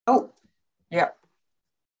Oh, yeah.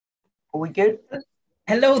 Are we good?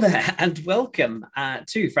 Hello there, and welcome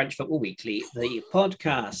to French Football Weekly, the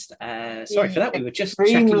podcast. Sorry for Yeah, that. We were just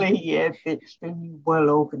checking. extremely, yeah, extremely well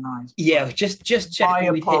organized. Yeah, just check My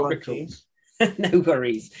when we hit record. apologies. No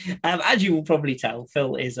worries. As you will probably tell,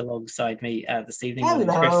 Phil is alongside me this evening. My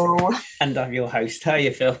name's Chris, Hello. and I'm your host. How are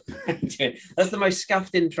you, Phil? That's the most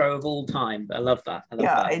scuffed intro of all time. I love that. I love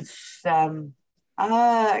Yeah, that.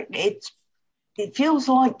 it's it feels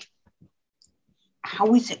like,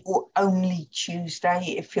 how is it only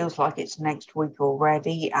Tuesday? It feels like it's next week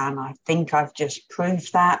already, and I think I've just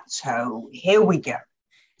proved that. So here we go.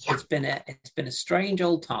 Yeah. It's been a strange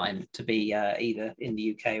old time to be either in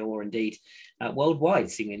the UK or indeed worldwide.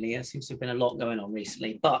 Seemingly, there seems to have been a lot going on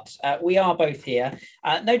recently. But we are both here.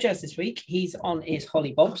 No Jez this week. He's on his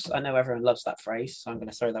Holly Bobs. I know everyone loves that phrase, so I'm going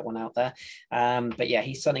to throw that one out there. But yeah,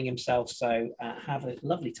 he's sunning himself. So have a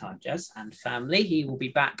lovely time, Jez and family. He will be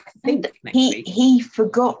back, I think, And next he week. he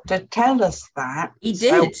forgot to tell us that. He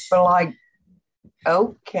So did. we're like,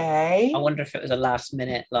 okay. I wonder if it was a last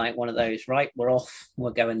minute, like one of those, right? We're off.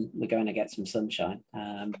 We're going to get some sunshine.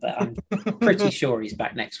 But I'm pretty sure he's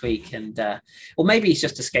back next week. And or maybe he's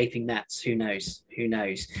just escaping nets. Who knows? Who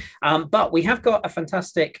knows? But we have got a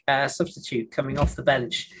fantastic substitute coming off the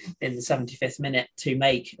bench in the 75th minute to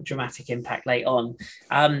make a dramatic impact late on.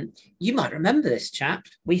 You might remember this chap.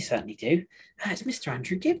 We certainly do. It's Mr.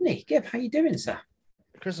 Andrew Gibney. Gib, how you doing, sir?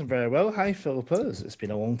 Chris, I'm very well. Hi, Philippa. It's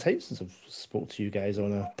been a long time since I've spoke to you guys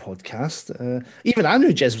on a podcast. Even I knew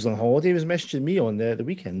Jez was on holiday. He was messaging me on the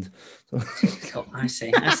weekend. So... Oh, I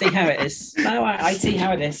see how it is. No, I see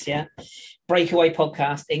how it is, yeah. Breakaway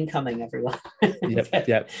podcast incoming, everyone. Yep.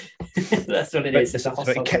 That's what it is. It's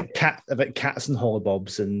about cats and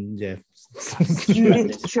hollybobs and, yeah.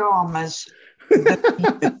 Judith Chalmers.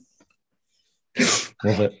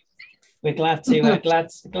 Love it. We're glad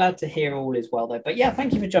to hear all is well though. But yeah,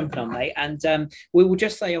 thank you for jumping on, mate. And we will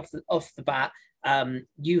just say off the bat,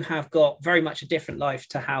 you have got very much a different life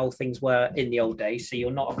to how things were in the old days. So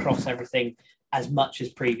you're not across everything as much as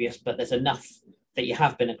previous, but there's enough that you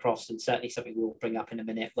have been across, and certainly something we'll bring up in a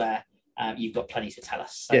minute where you've got plenty to tell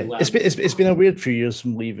us. So, yeah, it's been a weird few years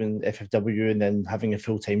from leaving FFW and then having a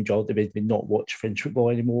full-time job that made me not watch French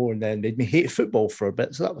football anymore, and then made me hate football for a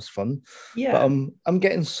bit. So that was fun. Yeah, but I'm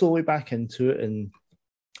getting slowly back into it, and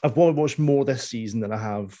I've watched more this season than I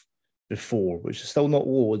have before, which is still not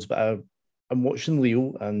loads. But I'm watching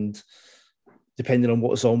Leo, and depending on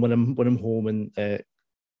what's on when I'm home and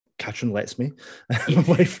Catherine lets me, my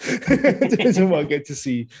wife, depends on what I get to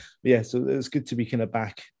see. But yeah, so it's good to be kind of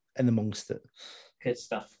back in amongst it. Good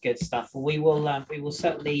stuff. Well, we will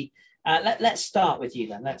certainly let's start with you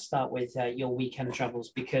then. Let's start with your weekend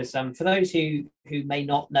travels, because for those who may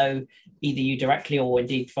not know either you directly or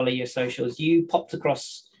indeed follow your socials, you popped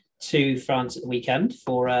across to France at the weekend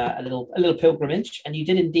for a little pilgrimage, and you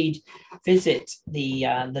did indeed visit the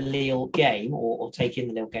Lille game, or take in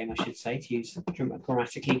the Lille game, I should say, to use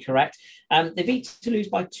grammatically correct. They beat Toulouse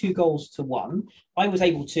by 2-1. I was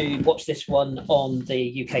able to watch this one on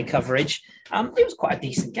the UK coverage. It was quite a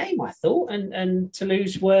decent game, I thought, and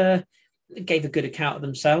Toulouse gave a good account of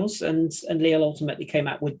themselves, and Lille ultimately came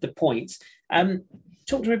out with the points.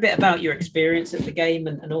 Talk to me a bit about your experience at the game,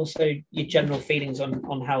 and also your general feelings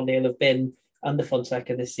on how Lille have been under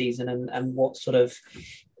Fonseca this season, and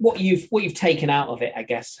what you've taken out of it, I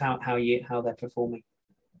guess, how they're performing.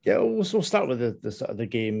 Yeah, we'll start with the start of the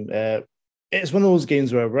game. It's one of those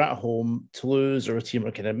games where we're at home. Toulouse are a team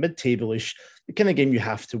are kind of mid-table-ish, the kind of game you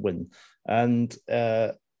have to win. And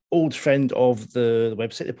old friend of the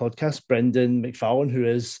website, the podcast, Brendan McFarlane, who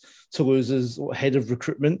is Toulouse's head of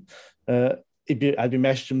recruitment, I'd be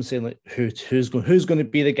messaging him saying, like, who's going to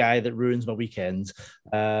be the guy that ruins my weekend?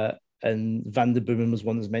 And Van de Boomen was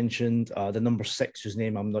one that's mentioned. The number 6, whose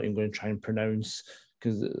name I'm not even going to try and pronounce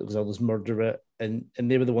because I'll just murder it. And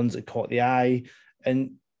they were the ones that caught the eye.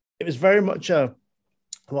 And it was very much a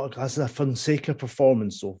Fonseca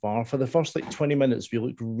performance so far. For the first 20 minutes, we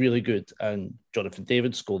looked really good. And Jonathan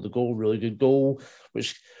David scored the goal, really good goal,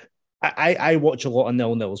 which I watch a lot of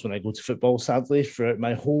 0-0s when I go to football, sadly, throughout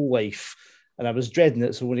my whole life. And I was dreading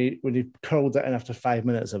it. So when he curled it in after 5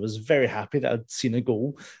 minutes, I was very happy that I'd seen a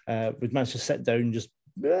goal. We'd managed to sit down just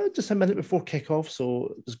a minute before kickoff.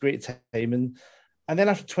 So it was great timing. And then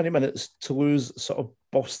after 20 minutes, Toulouse sort of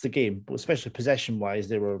bossed the game, but especially possession-wise,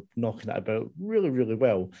 they were knocking it about really, really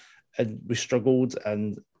well. And we struggled,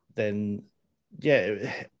 and then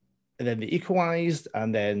they equalised,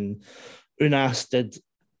 and then Unas did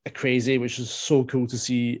a crazy, which is so cool to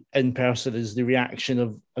see in person, is the reaction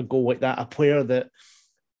of a goal like that. A player that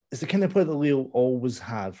it's the kind of player that Lille always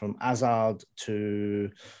had, from Hazard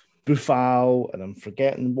to Buffal, and I'm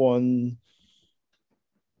forgetting one.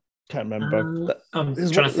 Can't remember. I'm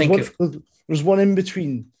trying to think There's one in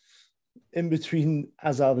between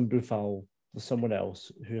Hazard and Buffal. There's someone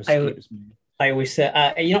else who escapes me. I always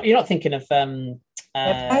say, you're not thinking of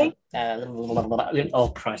Pepe? oh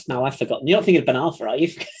Christ! No, I've forgotten. You're not thinking of Ben Arfa, are you?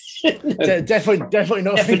 No. Definitely not.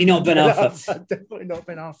 Definitely not Ben Arfa. Definitely not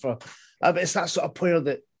Ben Arfa. But it's that sort of player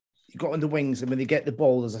that you got on the wings, and when they get the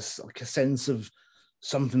ball, there's a sense of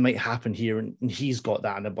something might happen here, and he's got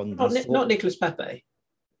that in abundance. Not Nicolas Pepe.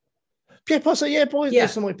 Yeah, possibly. Yeah, probably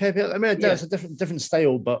something like Pepe. I mean, it's a different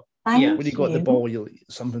style, but when you got the ball,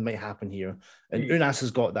 something might happen here. And Unas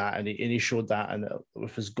has got that, and he showed that, and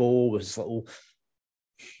with his goal, with his little.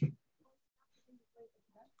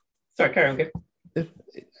 Sorry, carry on. Good.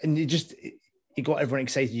 And you got everyone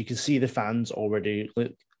excited. You can see the fans already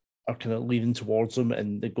are kind of leaning towards them,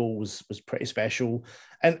 and the goal was pretty special.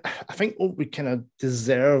 And I think we kind of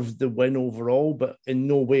deserved the win overall, but in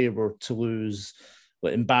no way were Toulouse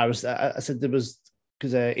embarrassed. I said there was,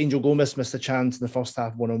 because Angel Gomez missed a chance in the first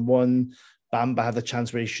half 1-on-1. Bamba had a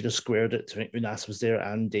chance where he should have squared it. I think Unas was there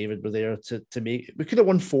and David were there to make. We could have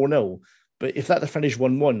won 4-0. But if that had finished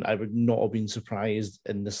 1-1, I would not have been surprised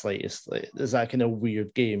in the slightest. There's that kind of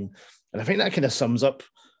weird game. And I think that kind of sums up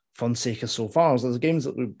Fonseca so far. So there's games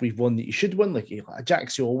that we've won that you should win. Like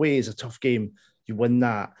Ajaccio away is a tough game. You win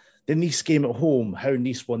that. The Nice game at home, how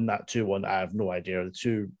Nice won that 2-1, I have no idea. The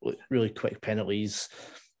two really quick penalties.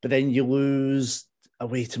 But then you lose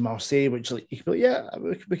away to Marseille, which you can be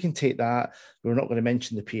like, we can take that. We're not going to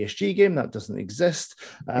mention the PSG game. That doesn't exist.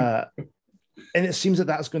 And it seems that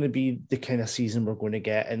that's going to be the kind of season we're going to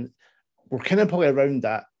get. And we're kind of probably around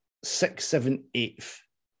that 6th, 7th, 8th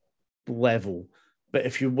level. But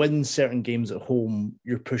if you win certain games at home,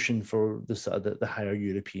 you're pushing for the higher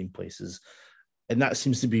European places. And that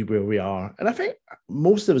seems to be where we are. And I think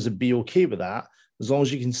most of us would be okay with that, as long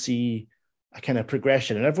as you can see a kind of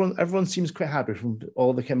progression. And everyone seems quite happy, from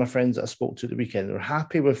all the kind of friends that I spoke to at the weekend. They're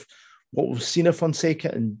happy with what we've seen of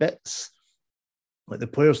Fonseca in bits. Like, the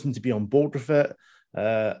players seem to be on board with it.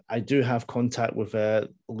 I do have contact with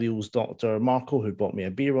Lille's doctor, Marco, who bought me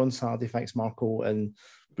a beer on Saturday. Thanks, Marco. And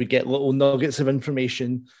we get little nuggets of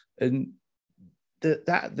information. And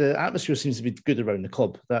the atmosphere seems to be good around the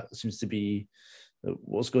club. That seems to be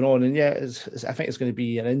what's going on. And I think it's going to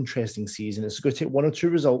be an interesting season. It's going to take one or two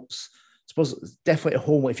results. I suppose it's definitely at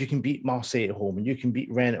home. If you can beat Marseille at home and you can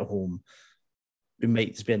beat Rennes at home, we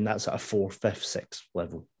might be in that sort of 4th, 5th, 6th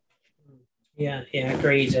level. Yeah,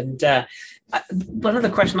 agreed. And one other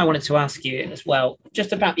question I wanted to ask you as well,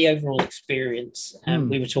 just about the overall experience.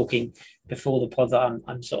 We were talking before the pod that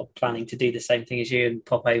I'm sort of planning to do the same thing as you and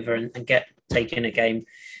pop over and take in a game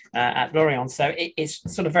at Lorient. So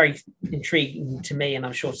it's sort of very intriguing to me, and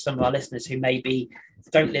I'm sure some of our listeners who maybe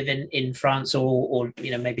don't live in France or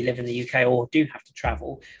maybe live in the UK or do have to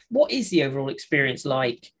travel. What is the overall experience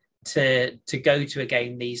like to go to a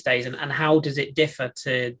game these days, and how does it differ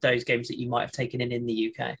to those games that you might have taken in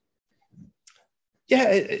the UK?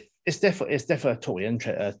 Yeah, it's definitely a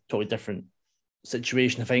totally different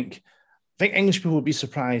situation. I think English people would be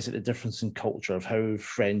surprised at the difference in culture of how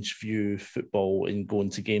French view football and going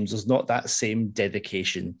to games. There's not that same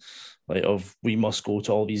dedication, like, of we must go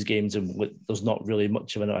to all these games, and there's not really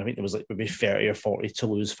much of it. I think there was like maybe 30 or 40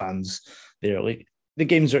 Toulouse fans there. Like, the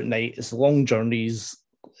games are at night, it's long journeys.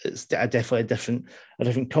 It's definitely a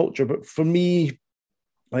different culture. But for me,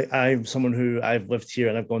 like, I'm someone who I've lived here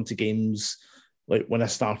and I've gone to games. Like, when I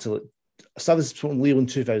started from Lille in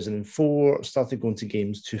 2004, started going to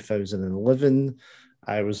games 2011.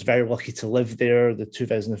 I was very lucky to live there the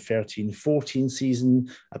 2013-14 season.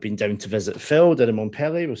 I've been down to visit Phil down in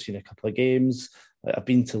Montpellier. We've seen a couple of games. I've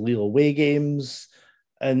been to Lille away games.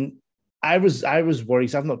 And I was worried,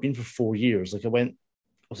 because I've not been for 4 years. Like, I went,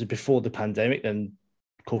 obviously, before the pandemic, then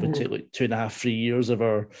COVID took like 2.5, 3 years of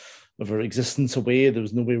our existence away. There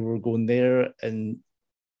was no way we were going there. And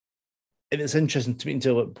it's interesting to me,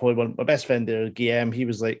 until probably my best friend there, Guillaume, he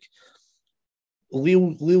was like,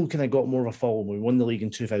 Lille kind of got more of a following. We won the league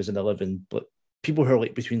in 2011, but people who are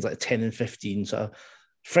like between like 10 and 15, so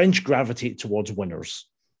French gravitate towards winners.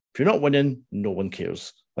 If you're not winning, no one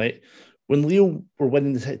cares. Like, when Lille were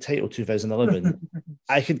winning the title 2011,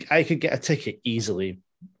 I could get a ticket easily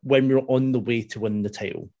when we were on the way to win the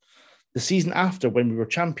title. The season after, when we were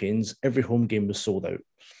champions, every home game was sold out.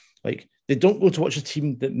 Like, they don't go to watch a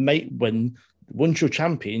team that might win. Once you're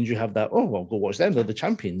champions, you have that, oh, well, go watch them, they're the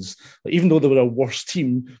champions. Like, even though they were a worse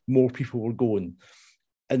team, more people were going.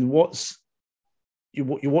 And you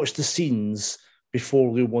watch the scenes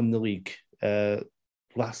before we won the league.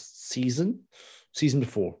 last season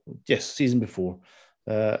before. Yes, season before.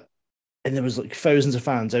 And there was like thousands of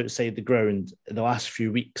fans outside the ground in the last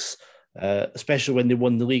few weeks, especially when they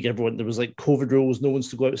won the league. Everyone, there was like COVID rules, no one's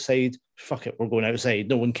to go outside. Fuck it, we're going outside.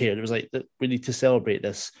 No one cared. It was like, we need to celebrate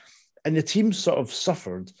this. And the team sort of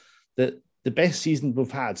suffered that the best season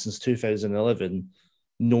we've had since 2011,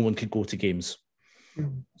 no one could go to games.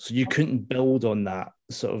 So you couldn't build on that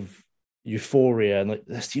sort of euphoria and like,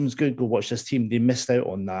 this team's good, go watch this team. They missed out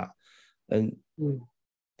on that. And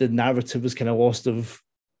the narrative was kind of lost of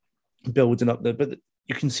building up there. But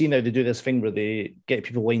you can see now they do this thing where they get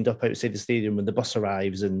people lined up outside the stadium when the bus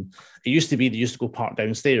arrives. And it used to be they used to go park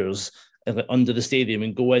downstairs and like under the stadium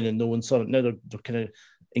and go in and no one saw it. Now they're kind of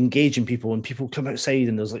engaging people and people come outside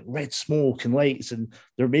and there's like red smoke and lights and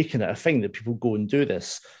they're making it a thing that people go and do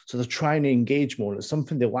this. So they're trying to engage more. It's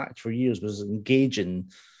something they lacked for years, was engaging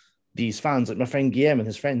these fans. Like my friend Guillaume and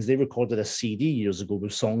his friends, they recorded a CD years ago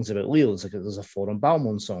with songs about Lille. It's like there's a Florent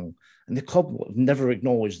Balmont song, and the club never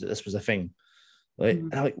acknowledged that this was a thing. Like,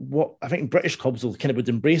 and I'm like, what? I think British clubs will kind of would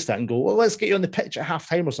embrace that and go, well, let's get you on the pitch at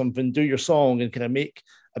halftime or something, do your song and kind of make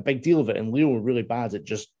a big deal of it. And Lille were really bad at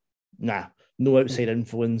just, no outside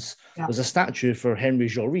influence. Yeah. There's a statue for Henry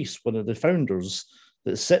Joris, one of the founders,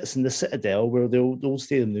 that sits in the Citadel where the old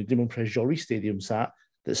stadium, the Grimond Press Joris Stadium sat,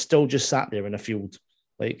 that still just sat there in a field.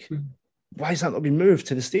 Like, why has that not been moved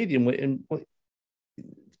to the stadium? And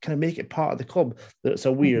kind of make it part of the club? That's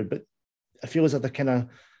a weird, but I feel as if they're kind of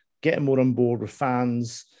getting more on board with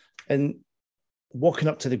fans and walking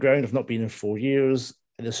up to the ground. I've not been in 4 years.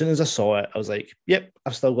 And as soon as I saw it, I was like, yep,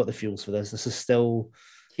 I've still got the feels for this. This is still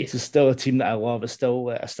a team that I love. It's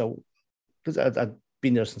still, because I'd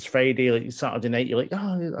been there since Friday, like Saturday night, you're like,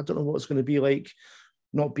 I don't know what it's going to be like.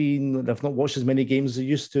 I've not watched as many games as I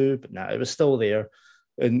used to, but it was still there.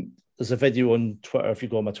 And there's a video on Twitter. If you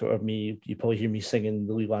go on my Twitter of me, you probably hear me singing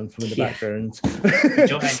the League Anthem in the background. I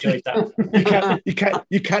enjoyed that.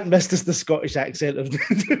 You can't miss the Scottish accent of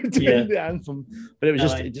doing the anthem. But it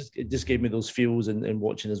was it just gave me those feels, and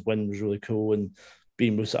watching us win was really cool, and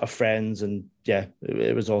being with sort of friends, and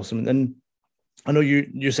it was awesome. And I know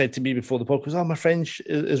you said to me before the podcast, "Oh, my French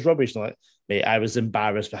is rubbish." And I'm like, mate, I was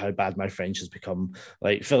embarrassed by how bad my French has become.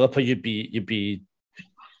 Like Philippa, you'd be you'd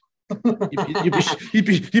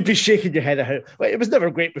be shaking your head at how it was never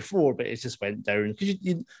great before, but it just went down because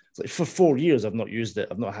it's like for 4 years I've not used it.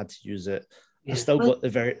 I've not had to use it. Yeah. I still got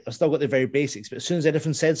the very basics, but as soon as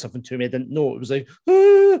anyone said something to me I didn't know, it was like,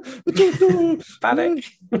 I don't know. Panic.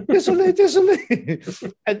 Désolé.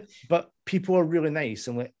 But people are really nice,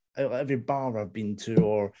 and like every bar I've been to,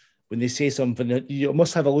 or when they say something, you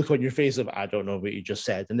must have a look on your face of, I don't know what you just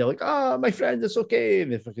said, and they're like, my friend, it's okay,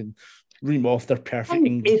 and they fucking ream off their perfect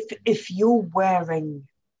English. If you're wearing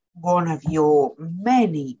one of your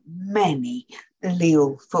many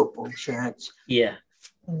Lille football shirts,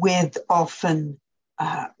 with often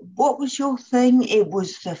what was your thing? It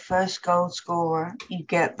was the first goal scorer. You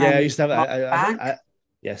get them. Yeah, I used to have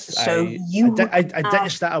yes. So I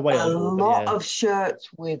ditched that a while ago. A lot of shirts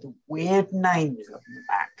with weird names on the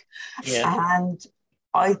back. Yeah. And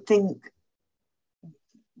I think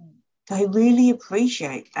they really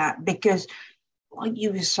appreciate that because, like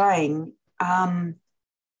you were saying,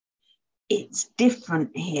 it's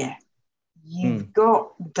different here. You've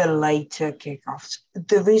got the later kickoffs.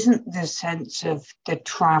 There isn't the sense of the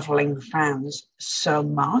travelling fans so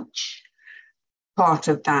much. Part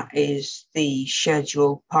of that is the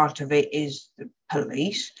schedule. Part of it is the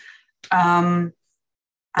police. And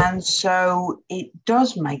so it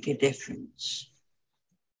does make a difference,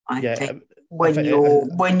 I think,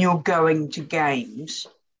 when you're going to games.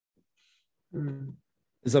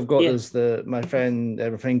 As I've got my friend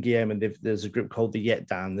Guillaume, and there's a group called the Yet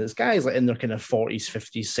Dan. There's guys like in their kind of 40s,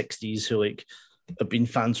 50s, 60s who like have been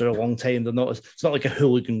fans for a long time. It's not like a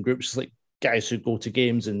hooligan group. It's like guys who go to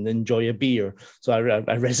games and enjoy a beer. So I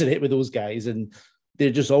resonate with those guys, and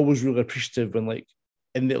they're just always really appreciative when like,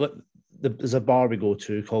 and there's a bar we go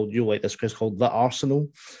to called, you'll like this, Chris, called The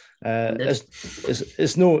Arsenal.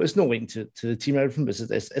 It's no link to the team or everything, but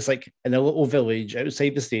it's like in a little village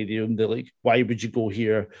outside the stadium. They're like, why would you go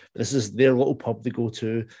here? This is their little pub they go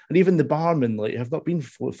to, and even the barman, like, have not been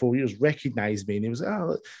for 4 years, recognized me, and he was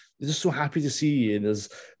like, they're just so happy to see you. And there's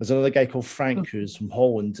another guy called Frank who's from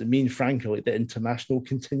Holland, and me and Frank are like the international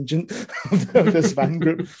contingent of this fan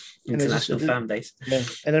group, international fan base. Yeah,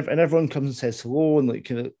 and everyone comes and says hello, and like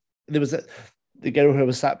there was the girl who I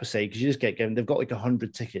was sat beside, because you just get given, they've got like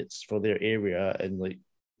 100 tickets for their area, and like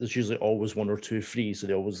there's usually always one or two free, so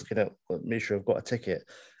they always kind of make sure I've got a ticket.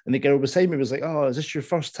 And the girl beside me was like, "Oh, is this your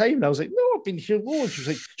first time?" And I was like, "No, not been here loads. She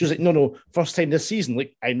was like, no, first time this season.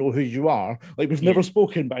 Like, I know who you are. Like, we've never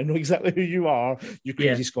spoken, but I know exactly who you are. You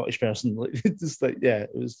crazy Scottish person. Like, just like, it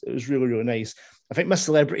was really, really nice. I think my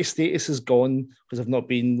celebrity status is gone because I've not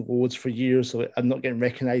been loads for years, so I'm not getting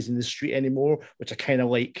recognised in the street anymore, which I kind of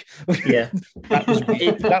like. Yeah,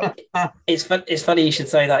 it's funny you should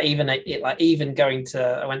say that. Even going to,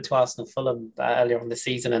 I went to Arsenal Fulham earlier on the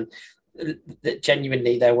season, and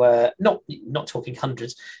genuinely there were not talking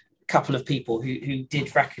hundreds, a couple of people who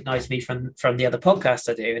did recognise me from the other podcasts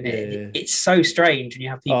I do, and it's so strange when you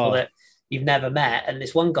have people that you've never met. And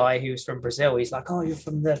this one guy who was from Brazil, he's like, "Oh, you're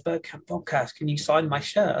from the Bergkamp podcast. Can you sign my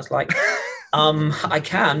shirt?" I was like, I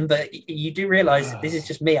can, but you do realise this is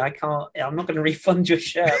just me. I'm not going to refund your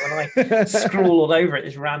shirt when I scroll all over it,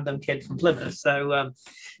 this random kid from Plymouth. So,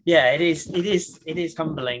 it is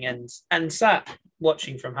humbling. And sat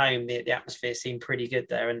watching from home, the atmosphere seemed pretty good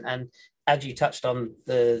there. And as you touched on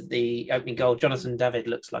the opening goal, Jonathan David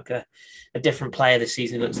looks like a different player this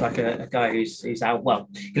season. He looks like a guy who's out. Well,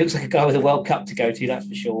 he looks like a guy with a World Cup to go to, that's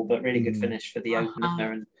for sure. But really good finish for the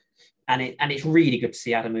opener, and it's really good to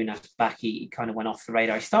see Adam Unas back. He kind of went off the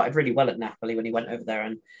radar. He started really well at Napoli when he went over there,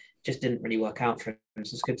 and just didn't really work out for him.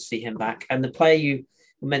 So it's good to see him back. And the player you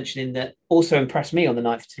were mentioning that also impressed me on the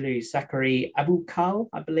night for Toulouse, Zachary Aboukal,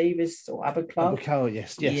 I believe or Aboukal. Aboukal,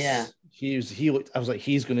 yes. Yeah. He looked. I was like,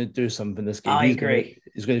 he's going to do something this game. I agree.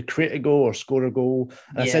 He's going to create a goal or score a goal.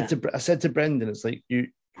 And I said to Brendan, it's like you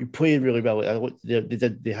played really well. They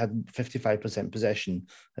had 55% possession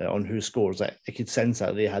on who scores. Like, I could sense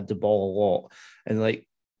that they had the ball a lot, and like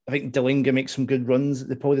I think Dalinga makes some good runs.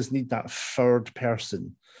 They probably just need that third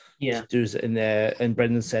person. To do it in there. And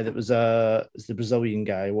Brendan said it's the Brazilian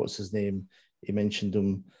guy. What's his name? He mentioned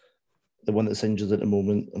him. The one that's injured at the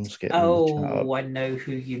moment. I'm just getting. I know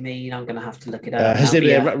who you mean. I'm going to have to look it up. His name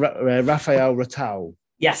is Rafael Ratal.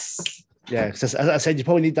 Yes. Yeah, because as I said, you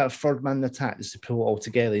probably need that third man in attack just to pull it all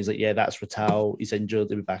together. He's like, that's Ratal. He's injured.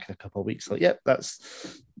 They'll be back in a couple of weeks. Like,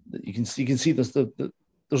 that's you can see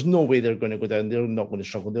there's no way they're going to go down. They're not going to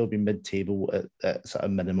struggle. They'll be mid-table at sort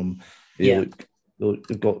of minimum.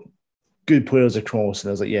 They've got good players across, and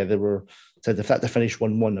I was like, they were. Said the fact they finished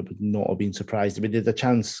 1-1, I would not have been surprised. I mean, they had a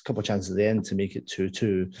couple of chances at the end to make it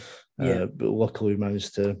 2-2, but luckily we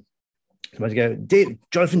managed to get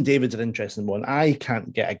Jonathan David's an interesting one. I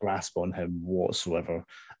can't get a grasp on him whatsoever.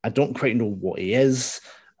 I don't quite know what he is.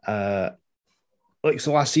 So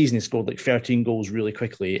last season he scored like 13 goals really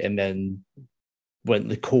quickly, and then went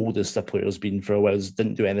the coldest a player's been for a while.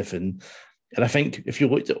 Didn't do anything. And I think if you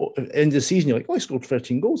looked at the end of the season, you're like, he scored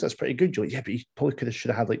 13 goals. That's pretty good. You're like, but he probably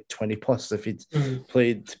should have had like 20 plus if he'd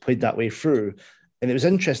played that way through. And it was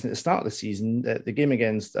interesting at the start of the season, the game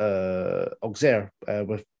against Auxerre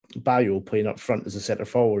with Bayo playing up front as a centre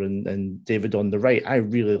forward and David on the right, I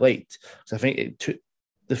really liked. So I think it took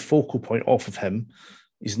the focal point off of him.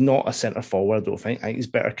 He's not a centre forward, I don't think. I think he's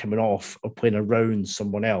better coming off or playing around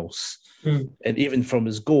someone else. And even from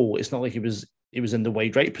his goal, it's not like he was in the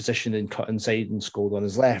wide right position and cut inside and scored on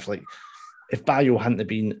his left. Like, if Bayo hadn't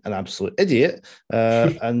been an absolute idiot,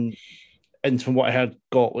 and from what I heard,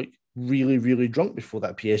 got like really, really drunk before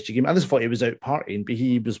that PSG game. I just thought he was out partying, but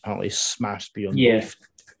he was apparently smashed beyond belief.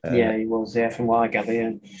 He was, from what I gather,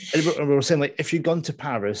 And we were saying, like, if you'd gone to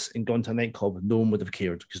Paris and gone to a nightclub, no one would have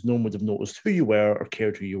cared because no one would have noticed who you were or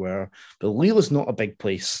cared who you were. But Lille is not a big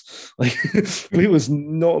place. Like, Lille is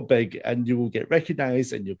not big, and you will get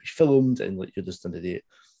recognised and you'll be filmed and like you're just an idiot.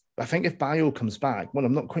 But I think if Bayo comes back,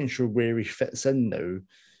 I'm not quite sure where he fits in now.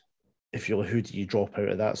 If you're like, who do you drop out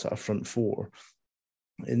of that sort of front four?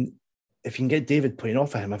 And if you can get David playing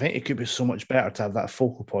off of him, I think it could be so much better to have that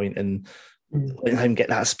focal point and letting him get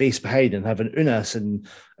that space behind, and having Unas and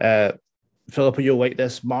Philippa, you'll like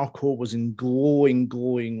this. Marco was in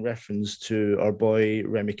glowing reference to our boy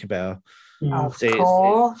Remy Cabella. Of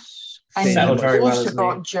course. And you've also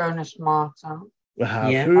got Jonas Martin. We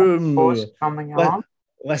have of course, coming on.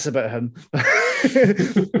 Less about him.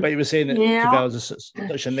 But he was saying that Cabella's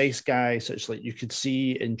such a nice guy, such like you could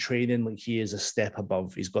see in training, like he is a step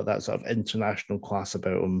above. He's got that sort of international class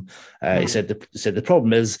about him. He said the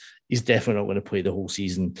problem is he's definitely not going to play the whole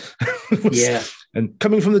season. And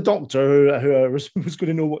coming from the doctor who's going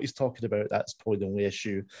to know what he's talking about, that's probably the only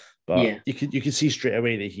issue. But you could see straight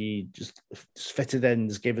away that he just fitted in,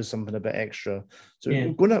 just gave us something a bit extra. So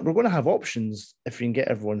we're gonna have options if we can get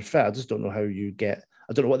everyone fit. I just don't know how you get.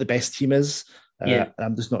 I don't know what the best team is.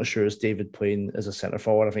 I'm just not sure it's David playing as a centre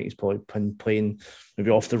forward. I think he's probably playing maybe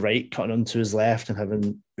off the right, cutting onto his left, and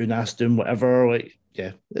having Unas doing whatever.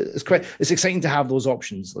 It's exciting to have those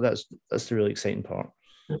options. That's the really exciting part.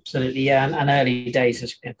 Absolutely, yeah, and early days,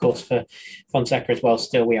 of course, for Fonseca as well.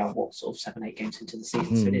 Still, we are sort of 7, 8 games into the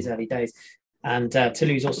season, so it is early days. And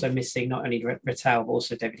Toulouse also missing not only Rattal, but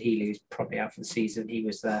also David Healy, who's probably out for the season. He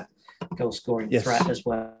was the goal scoring threat as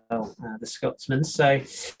well, the Scotsman. So,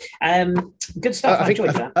 good stuff. I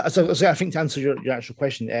enjoyed that. So I think to answer your actual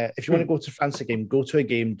question, if you want to go to France again, go to a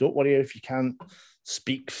game. Don't worry if you can't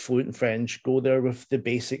speak fluent French. Go there with the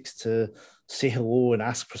basics to say hello and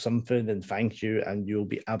ask for something and thank you, and you'll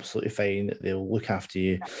be absolutely fine. They'll look after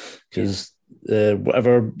you because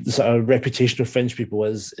whatever the sort of reputation of French people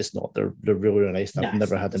is, it's not. They're really nice. I've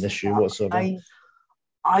never had an issue whatsoever.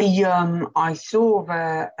 I saw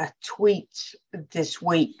a tweet this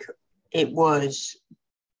week. It was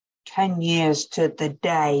 10 years to the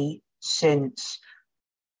day since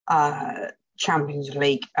Champions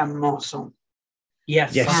League and Montpellier.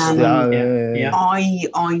 Yes. I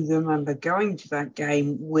remember going to that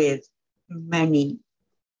game with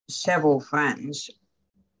several friends,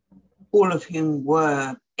 all of whom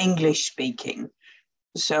were English speaking.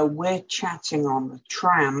 So we're chatting on the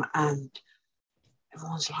tram and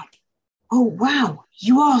everyone's like, "Oh, wow,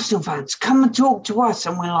 you Arsenal fans, come and talk to us."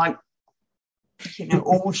 And we're like,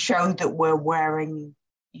 all show that we're wearing,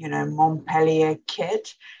 Montpellier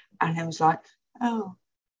kit. And it was like, oh,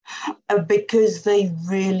 because they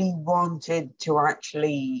really wanted to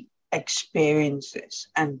actually experience this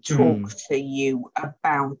and talk to you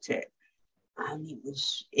about it. And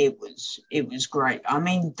it was great. I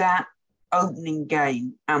mean, that opening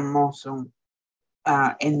game at Montpellier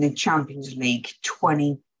in the Champions League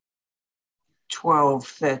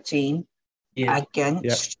 2012-13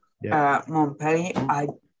 against Montpellier, I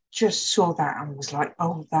just saw that and was like,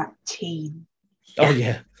 oh, that team. Oh,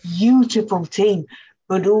 yeah. Beautiful team.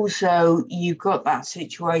 But also you got that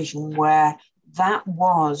situation where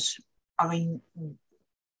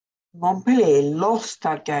Montpellier lost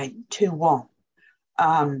that game 2-1.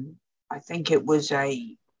 I think it was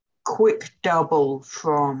a quick double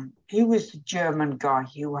from, who was the German guy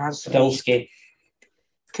who has Podolski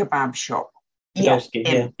kebab shop?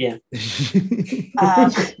 Podolski, yeah.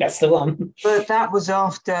 That's the one. But that was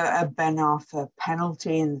after a Ben Arthur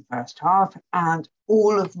penalty in the first half, and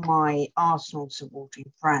all of my Arsenal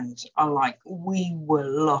supporting friends are like, we were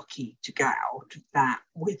lucky to get out of that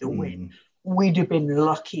with a win. We'd have been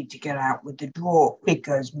lucky to get out with the draw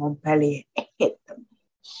because Montpellier hit them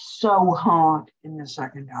so hard in the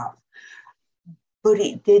second half. But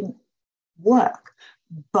it didn't work.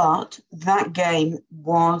 But that game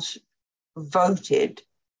was voted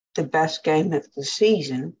the best game of the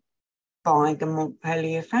season by the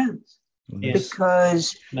Montpellier fans. Yes.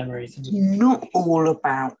 Because it's not all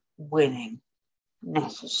about winning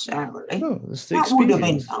necessarily. No, that would have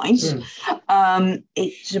been nice.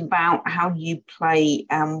 It's about how you play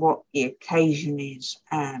and what the occasion is,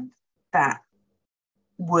 and that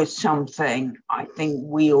was something I think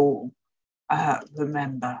we all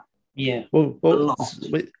remember. Yeah. Well,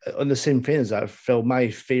 on the same thing as that, Phil, my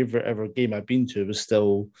favourite ever game I've been to was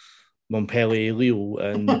still Montpellier-Lille,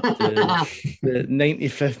 and the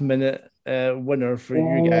 95th minute winner for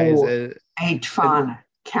you guys.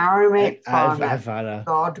 Karim Fana.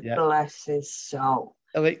 God bless his soul.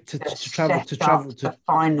 I like to travel to the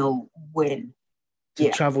final win.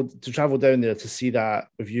 Travel down there to see that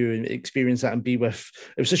with you and experience that and be with.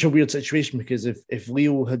 It was such a weird situation because if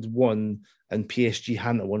Lille had won and PSG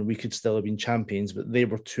hadn't won, we could still have been champions, but they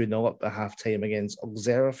were 2-0 up at half time against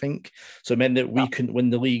Auxerre, I think. So it meant that we couldn't win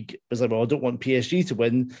the league. It was like, well, I don't want PSG to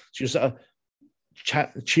win. So you're sort of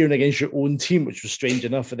cheering against your own team, which was strange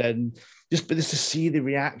enough. And then just to see the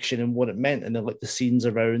reaction and what it meant, and then like the scenes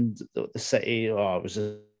around the city, it was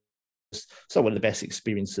just one of the best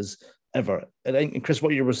experiences ever. And I think, Chris,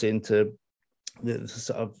 what you were saying to the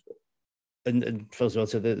sort of, and Phil's well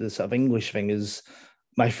to the sort of English thing is,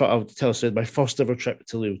 I'll tell a story. My first ever trip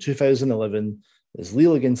to Lille, 2011, is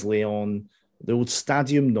Lille against Lyon, the old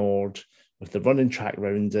Stadium Nord with the running track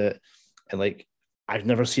around it, and like I've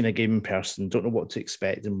never seen a game in person, don't know what to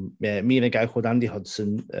expect. And me and a guy called Andy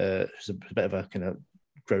Hudson, who's a bit of a kind of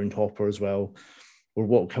ground hopper as well,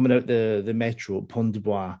 we're coming out the metro at Pont de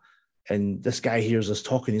Bois, and this guy hears us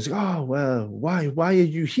talking. He's like, "Oh, well, why are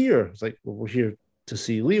you here?" It's like, "Well, we're here to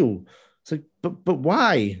see Lille." It's like, but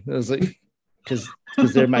why? And I was like, because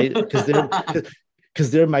they're my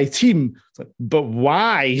team. It's like, but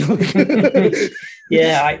why?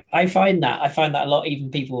 Yeah, I find that a lot.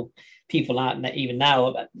 Even people aren't even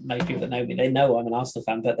now. Most people that know me, they know I'm an Arsenal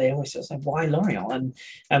fan, but they always sort of say, "Why Lorient?"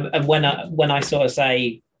 And when I sort of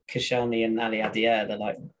say Koscielny and Ali Adair, they're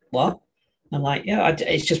like, "What?" I'm like, yeah,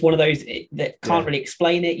 it's just one of those that can't really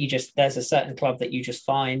explain it. There's a certain club that you just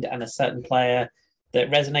find and a certain player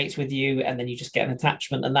that resonates with you, and then you just get an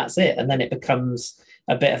attachment, and that's it. And then it becomes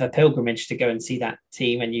a bit of a pilgrimage to go and see that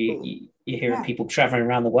team, and you hear of people traveling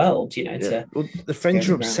around the world, the French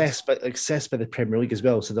are obsessed by the Premier League as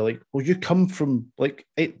well. So they're like, well, you come from like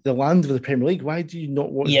the land of the Premier League. Why do you not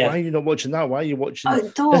watch? Why are you not watching that? Why are you watching? I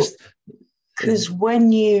thought because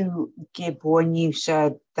when you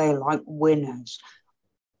said they like winners,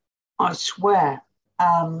 I swear,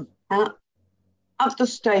 at the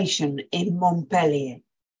station in Montpellier,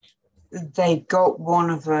 they've got one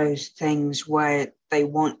of those things where they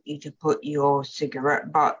want you to put your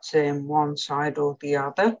cigarette butts in one side or the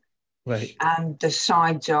other. Right. And the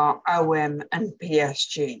sides are OM and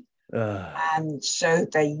PSG. And so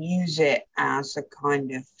they use it as a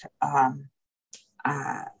kind of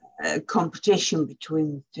competition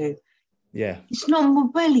between the two. Yeah. It's not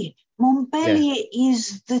Montpellier. Montpellier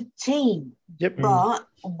is the team. Yep. But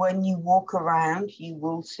when you walk around, you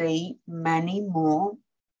will see many more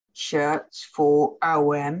shirts for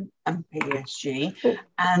OM and PSG,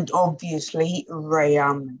 and obviously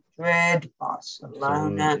Real Madrid,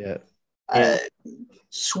 Barcelona,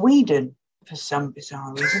 Sweden for some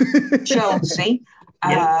bizarre reason, Chelsea,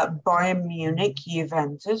 Bayern Munich,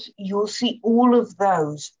 Juventus. You'll see all of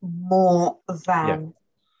those more than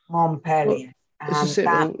Montpellier. And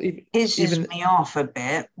that pisses me off a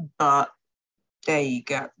bit, but there you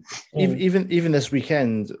go. Even this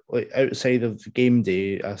weekend, like outside of game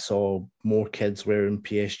day, I saw more kids wearing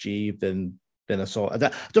PSG than I saw. I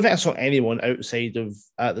don't think I saw anyone outside of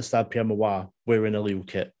at the Stade Pierre-Mauroy wearing a Lille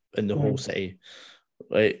kit in the whole city.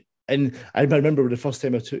 Right. And I remember the first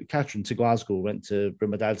time I took Catherine to Glasgow, went to where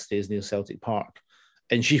my dad stays near Celtic Park,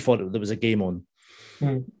 and she thought there was a game on.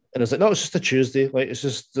 And I was like, no, it's just a Tuesday. Like, it's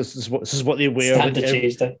just this is what they wear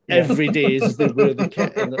every day. Is they wear the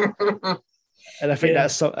kit. And I think that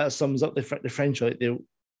sums up the French. Like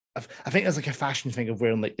I think there's like a fashion thing of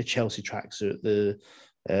wearing like the Chelsea tracksuit, the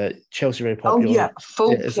Chelsea very popular. Oh yeah,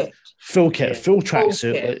 full kit, full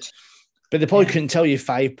tracksuit. Like, but they probably couldn't tell you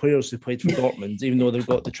 5 players who played for Dortmund, even though they've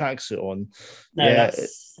got the tracksuit on. No,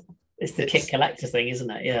 it's the kit collector thing, isn't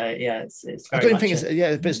it? Yeah. It's very I don't think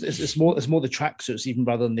it's more the tracksuits even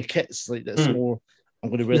rather than the kits. Like that's more. I'm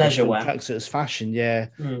going to wear this tracksuit as fashion,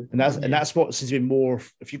 and that's what seems to be more.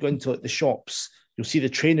 If you go into like the shops, you'll see the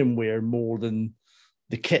training wear more than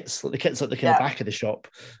the kits. Like the kits at the kind of back of the shop,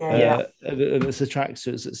 and it's the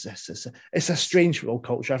tracksuits. It's a strange little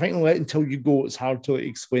culture. I think until you go, it's hard to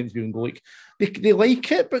explain to you and go like they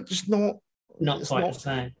like it, but just not quite the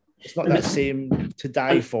same. It's not that same to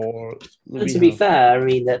die for. And to be fair, I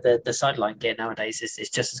mean the sideline gear nowadays is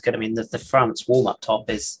just as good. I mean the France warm up top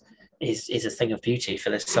is a thing of beauty for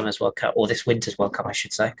this summer's World Cup, or this winter's World Cup, I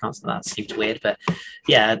should say. That seems weird, but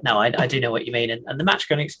I do know what you mean. And the match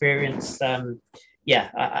going experience,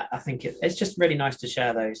 I think it's just really nice to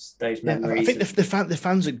share those memories. I think the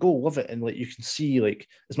fans that go love it, and like you can see, like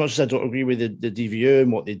as much as I don't agree with the DVO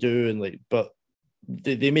and what they do, and like, but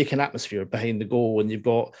they make an atmosphere behind the goal, and you've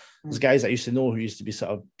got those guys I used to know who used to be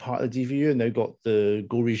sort of part of the DVU and now got the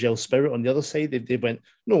Go Rigel spirit on the other side. They went,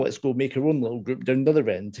 no, let's go make our own little group down the other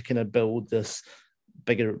end to kind of build this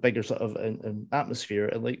bigger sort of an atmosphere.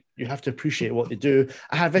 And like you have to appreciate what they do.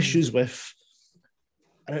 I have issues with,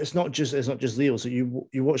 and it's not just Leo. So you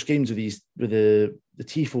watch games with the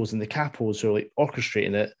tifos and the capos who are like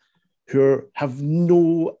orchestrating it, who have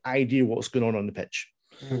no idea what's going on the pitch.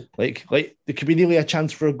 Like there could be nearly a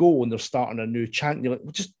chance for a goal and they're starting a new chant. And you're like,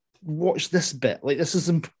 well, just watch this bit. Like this is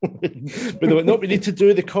important. But they're like, no, we need to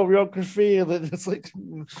do the choreography. It's like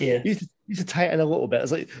you need to tie it in a little bit.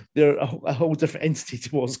 It's like they're a whole different entity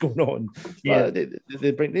to what's going on. Yeah,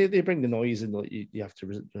 they bring the noise, and like you have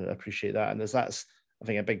to appreciate that. And that's I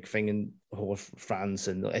think a big thing in the whole of France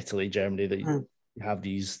and Italy, Germany, that you have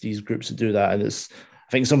these groups that do that, and it's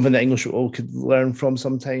I think something that English football could learn from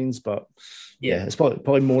sometimes, but. Yeah, it's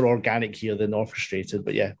probably more organic here than orchestrated.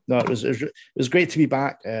 But it was great to be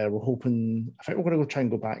back. We're hoping, I think we're going to try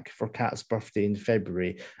and go back for Kat's birthday in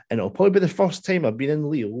February. And it'll probably be the first time I've been in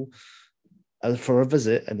Lille for a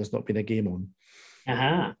visit and there's not been a game on.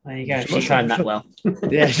 There you go. She timed that well.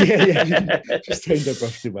 Yeah. Just timed her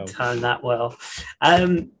birthday well. Timed that well.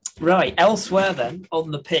 Right, elsewhere then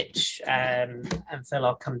on the pitch, and Phil,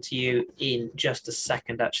 I'll come to you in just a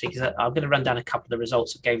second, actually, because I'm going to run down a couple of the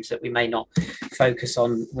results of games that we may not focus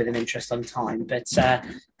on with an interest on time. But a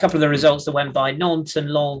couple of the results that went by: Nantes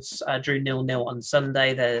and Lens drew 0-0 on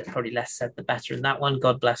Sunday. They're probably less said the better in that one.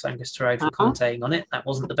 God bless Angus Turreau for commentating on it. That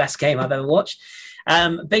wasn't the best game I've ever watched.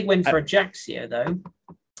 Big win for Ajaccio, though.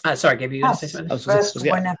 Sorry, Gabe, you going to say something? First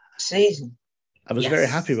win of the season. I was very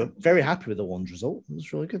happy with the Lons result. It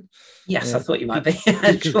was really good. Yes, I thought you might be.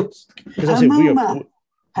 Because I say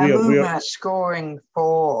we are scoring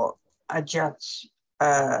for Ajaccio.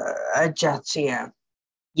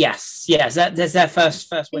 Yes. There's their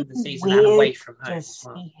first win of the season and away from home. To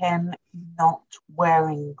see him not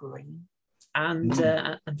wearing green. And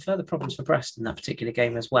further problems for Preston that particular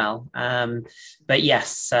game as well. But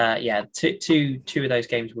yes, two of those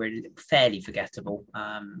games were fairly forgettable,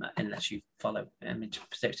 unless you follow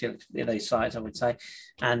particularly those sides, I would say.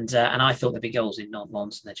 And I thought there'd be goals in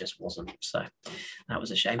Nantes, and there just wasn't. So that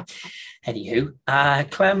was a shame. Anywho,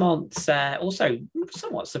 Clermont also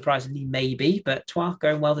somewhat surprisingly, maybe, but Troyes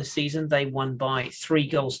going well this season. They won by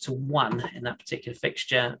 3-1 in that particular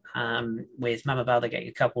fixture, with Mama Balde getting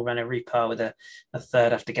a couple, Renaud Ripard with a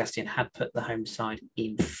third after Gastien had put the home side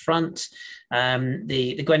in front.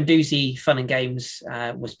 The Guendouzi fun and games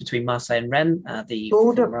was between Marseille and Rennes. The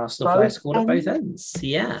former Arsenal player scored at both ends.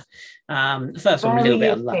 Yeah. The first one a little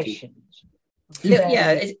bit unlucky.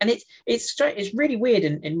 It's really weird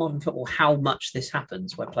in modern football how much this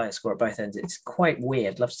happens where players score at both ends. It's quite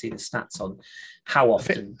weird. Love to see the stats on how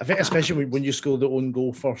often. I think especially when you score the own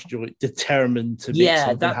goal first, you're like determined to make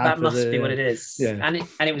something happen. That must be what it is. Yeah. And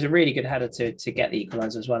it was a really good header to get the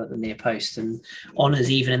equaliser as well at the near post, and honours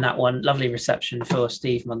even in that one. Lovely reception for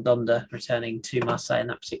Steve Mandanda returning to Marseille in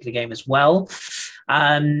that particular game as well.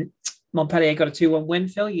 Montpellier got a 2-1 win,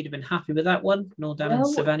 Phil. You'd have been happy with that one. Nordal and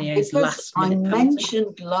Savannier's last minute penalty. I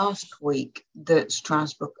mentioned last week that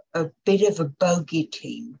Strasbourg a bit of a bogey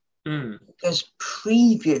team because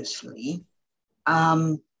previously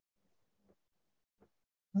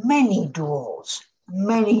many draws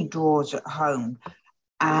at home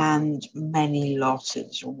and many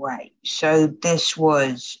losses away. So this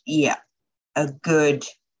was a good,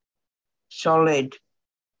 solid,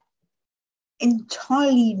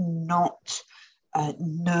 entirely not a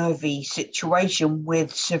nervy situation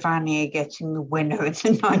with Savanier getting the winner in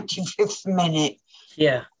the 95th minute.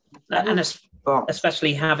 Yeah, and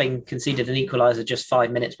especially having conceded an equaliser just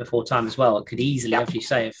 5 minutes before time as well, it could easily, as you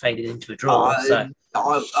say, have faded into a draw.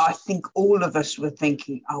 I think all of us were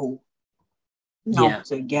thinking,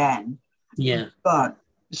 not again. Yeah, but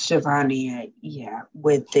Savanier,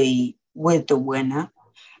 with the winner.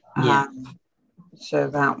 Yeah. So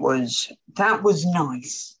that was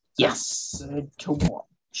nice. Yes. To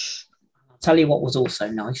watch. I'll tell you what was also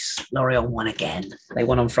nice. Lorient won again. They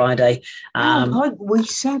won on Friday. Like we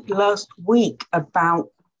said last week about,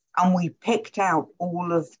 and we picked out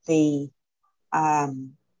all of the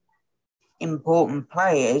important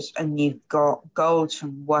players, and you've got goals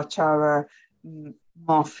from Ouattara,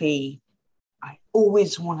 Moffi. I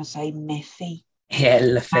always want to say Miffy. Yeah,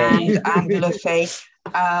 Lefebvre. And Lefebvre.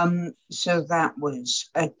 So that was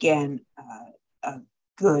again a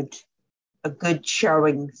good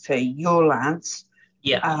showing for your lads.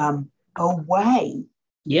 Yeah. Away.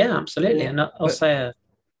 Yeah, absolutely. And I'll say a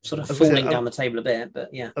sort of falling down the table a bit,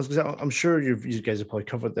 but yeah. I was gonna say, I'm sure you guys have probably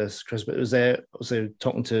covered this, Chris, but it was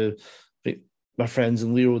talking to my friends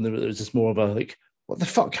and Leo, and there was just more of a like, what the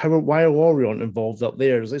fuck? Why are Lorient involved up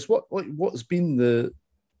there? It's like, what's been the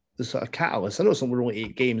sort of catalyst? I know it's only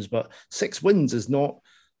 8 games, but 6 wins is not.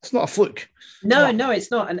 It's not a fluke. No, it's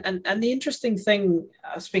not. And the interesting thing,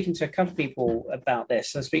 I was speaking to a couple of people about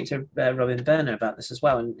this. I was speaking to Robin Berner about this as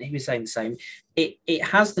well, and he was saying the same. It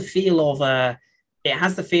has the feel of a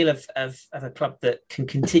club that can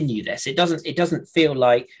continue this. It doesn't feel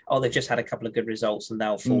like, they've just had a couple of good results and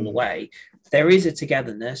they'll fall away. There is a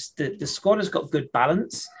togetherness. The squad has got good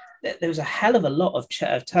balance. There was a hell of a lot of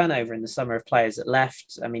turnover in the summer of players that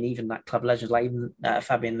left. I mean, even that club legends, like even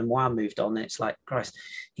Fabien Lemoine moved on. It's like, Christ,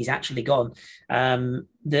 he's actually gone.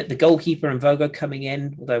 The goalkeeper and Vogo coming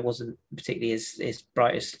in, although it wasn't particularly his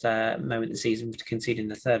brightest moment of the season, conceding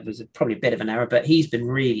the third was probably a bit of an error, but he's been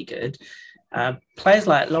really good. Players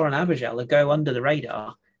like Laurent Abigel that go under the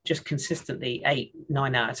radar, just consistently 8,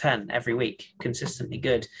 9 out of 10 every week, consistently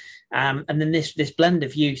good. And then this blend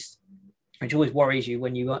of youth, which always worries you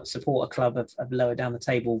when you support a club of lower down the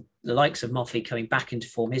table, the likes of Moffi coming back into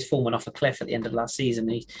form. His form went off a cliff at the end of last season.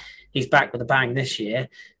 He's back with a bang this year.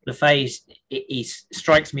 Lefebvre, he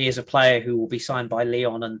strikes me as a player who will be signed by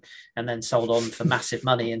Lyon and then sold on for massive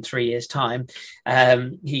money in 3 years' time.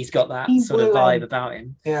 He's got that sort of vibe about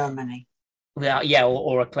him. Germany. Yeah,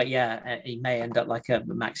 or a play. Yeah, he may end up like a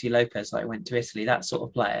Maxi Lopez, like went to Italy, that sort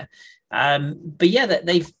of player. But yeah, that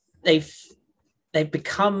they've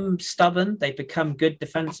become stubborn. They've become good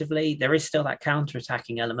defensively. There is still that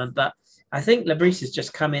counter-attacking element, but I think Lebris has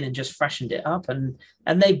just come in and just freshened it up, and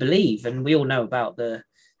they believe. And we all know about the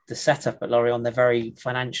the setup at Lorient. They're very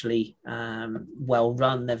financially well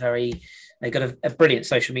run. They've got a brilliant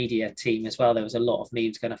social media team as well. There was a lot of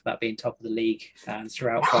memes going off about being top of the league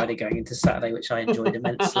throughout Friday going into Saturday, which I enjoyed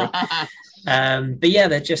immensely. But yeah,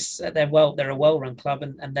 they're a well-run club,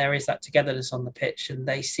 and there is that togetherness on the pitch, and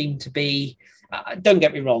they seem to be. Don't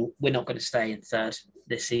get me wrong, we're not going to stay in third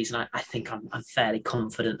this season. I think I'm fairly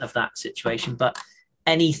confident of that situation, but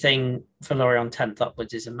anything for Lorient 10th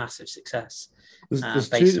upwards is a massive success. There's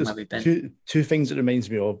based on where we've been. Two things it reminds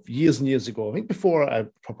me of. Years and years ago, I think before I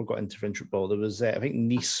proper got into French football, there was I think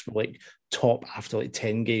Nice were like top after like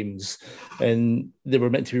 10 games, and they were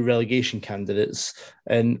meant to be relegation candidates.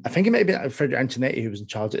 And I think it might have been Frederick Antonetti who was in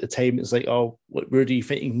charge at the time. It's like, oh, where do you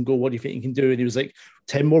think you can go? What do you think you can do? And he was like,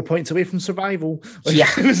 10 more points away from survival. Yeah,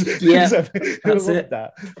 I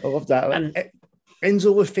love that. And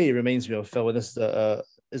Enzo Lefebvre reminds me of Phil, and this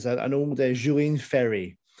is an old Julien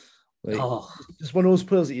Ferry. It's one of those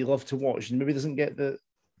players that you love to watch, and maybe doesn't get the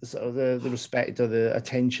sort of the respect or the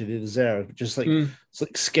attention they deserve. Just like it's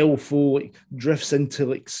like skillful, like drifts into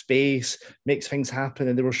like space, makes things happen.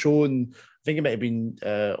 And they were showing, I think it might have been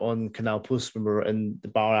on Canal Plus when we were in the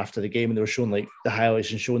bar after the game, and they were showing like the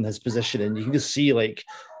highlights and showing his position, and you can just see like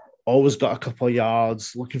always got a couple of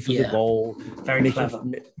yards, looking for the ball,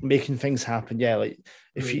 making things happen. Yeah, like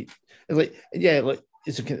if you like,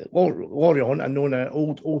 it's a Lorient. I know an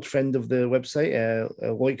old friend of the website,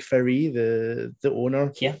 Loic Ferry, the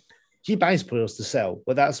owner. Yeah, he buys players to sell,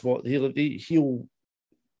 but that's what he'll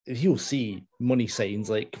see money signs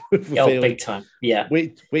like big time. Yeah,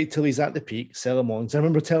 wait till he's at the peak, sell him on. So I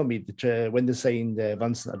remember telling me that when they signed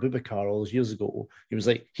Vincent Aboubakar all those years ago, he was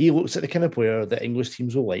like, he looks at the kind of player that English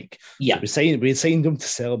teams will like. Yeah, so we signed him to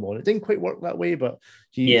sell him on. It didn't quite work that way, but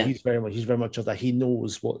he's very much of that. He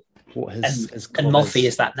knows what his and Moffey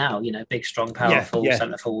is that now. Big, strong, powerful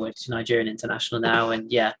centre forward, Nigerian international now, and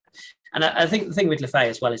I think the thing with Lefebvre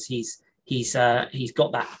as well is he's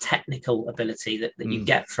got that technical ability that you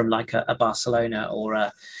get from like a Barcelona or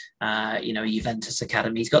a Juventus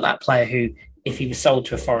academy. He's got that player who, if he was sold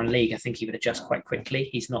to a foreign league, I think he would adjust quite quickly.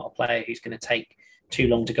 He's not a player who's going to take too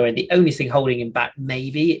long to go in. The only thing holding him back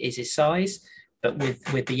maybe is his size, but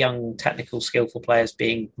with the young, technical, skillful players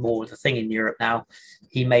being more of the thing in Europe now,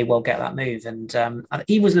 he may well get that move. And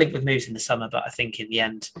he was linked with moves in the summer, but I think in the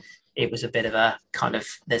end, it was a bit of a kind of,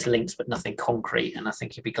 there's links, but nothing concrete. And I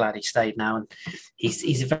think he'd be glad he stayed now. And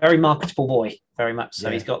he's a very marketable boy, very much so.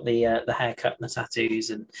 Yeah. He's got the haircut and the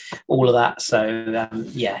tattoos and all of that. So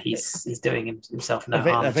he's doing himself no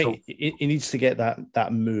harm. I think he needs to get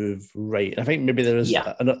that move right. I think maybe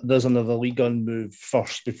there's another League On move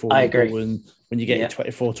first before I agree. When you get to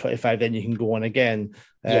 24, 25, then you can go on again.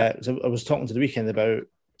 So I was talking to the weekend about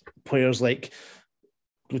players like,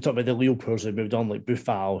 we talked about the Lille players who moved on, like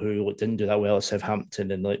Boufal, who didn't do that well at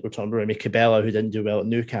Southampton, and like we're talking about Remy Cabella, who didn't do well at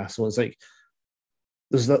Newcastle. It's like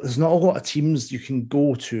there's not a lot of teams you can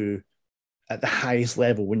go to at the highest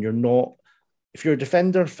level when you're not. If you're a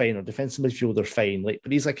defender, fine, or defensive midfielder, fine. Like,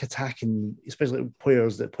 but these like attacking, especially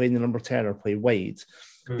players that play in the number 10 or play wide,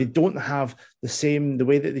 they don't have the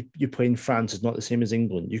way that you play in France is not the same as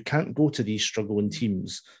England. You can't go to these struggling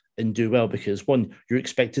teams and do well because, one, you're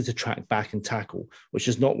expected to track back and tackle, which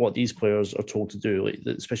is not what these players are told to do, like,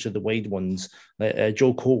 especially the wide ones. Like,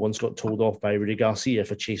 Joe Cole once got told off by Rudy Garcia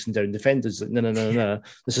for chasing down defenders. Like, no.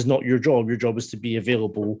 This is not your job. Your job is to be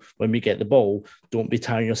available when we get the ball. Don't be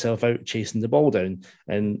tiring yourself out chasing the ball down.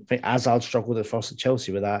 And I think Hazard struggled at first at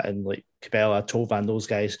Chelsea with that, and like Cabella, Tovan, those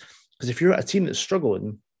guys. Because if you're at a team that's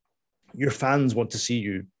struggling, your fans want to see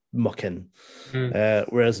you mucking.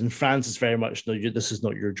 Whereas in France, it's very much, no, this is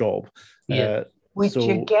not your job. Which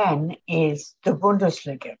again is the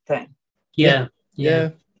Bundesliga thing. Yeah.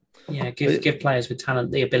 Give players with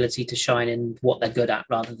talent the ability to shine in what they're good at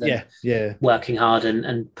rather than working hard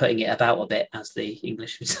and putting it about a bit, as the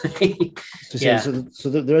English would say. So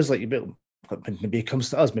there is like a bit. Maybe it comes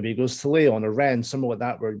to us. Maybe it goes to Leon or Rennes, somewhere like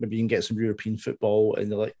that, where maybe you can get some European football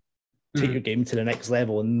and they're like, take your game to the next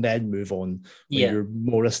level and then move on when you're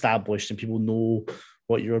more established and people know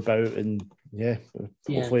what you're about. And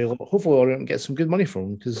hopefully Lorient get some good money from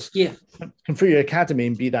them, because come through your academy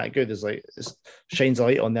and be that good is like, it shines a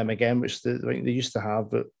light on them again, which they used to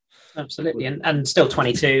have. But absolutely, and still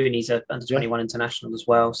 22, and he's a under 21 international as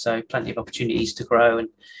well, so plenty of opportunities to grow. And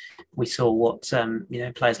we saw what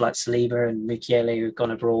players like Saliba and Mukiele who've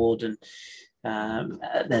gone abroad, and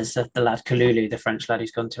There's the lad Kalulu, the French lad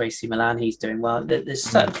who's gone to AC Milan. He's doing well. There's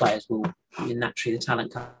certain players will naturally the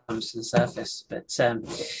talent comes to the surface. But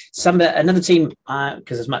another team,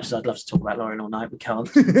 because as much as I'd love to talk about Lorient all night, we can't,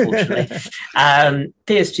 unfortunately.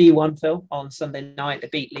 PSG won, Phil, on Sunday night. They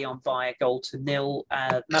beat Lyon by a 1-0.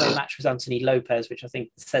 Man of the match was Anthony Lopez, which I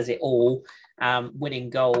think says it all. Winning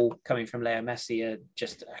goal coming from Leo Messi,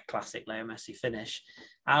 just a classic Leo Messi finish.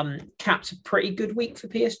 Capped a pretty good week for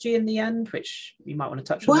PSG in the end, which you might want to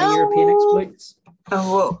touch on the European exploits.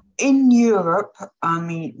 Well, in Europe, I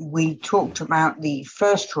mean, we talked about the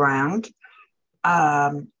first round,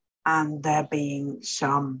 and there being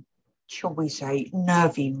some, shall we say,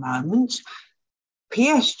 nervy moments.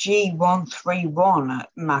 PSG won 3-1 at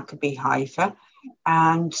Maccabi Haifa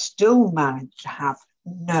and still managed to have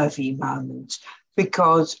nervy moments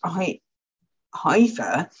because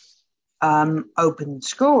Haifa opened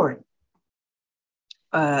scoring,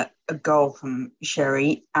 a goal from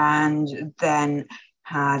Sherry, and then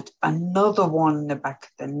had another one in the back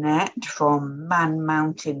of the net from Man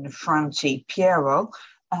Mountain Francie Piero,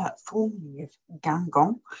 formerly of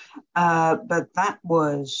Gangon, but that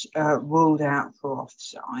was ruled out for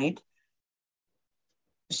offside.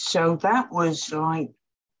 So that was like,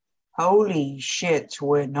 holy shit,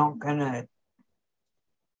 we're not going to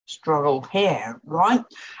struggle here, right?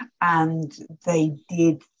 And they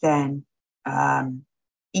did then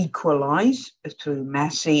equalise through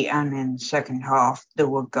Messi, and in the second half there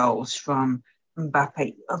were goals from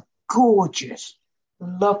Mbappe, a gorgeous,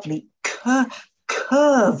 lovely,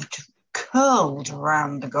 curled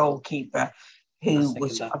around the goalkeeper, who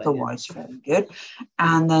was otherwise very good,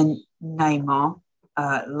 and then Neymar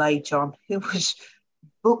late on, who was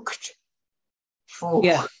booked for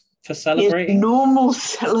celebrating his normal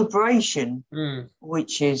celebration,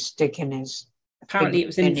 which is sticking his apparently it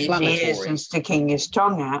was in his ears and sticking his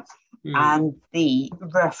tongue out, and the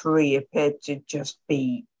referee appeared to just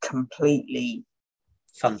be completely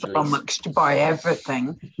flummoxed by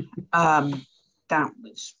everything. That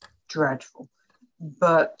was dreadful.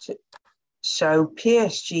 But so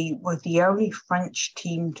PSG were the only French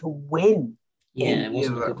team to win. Yeah, it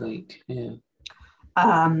wasn't a good week. Yeah.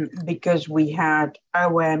 Because we had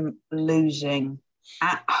OM losing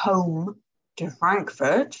at home to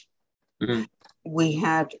Frankfurt. We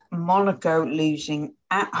had Monaco losing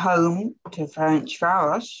at home to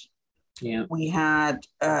Ferencváros. Yeah. We had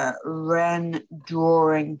Rennes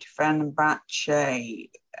drawing to Fenerbahce,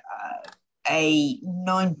 a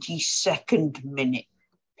 92nd minute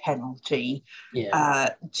penalty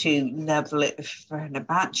to level it with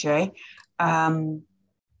Fenerbahce.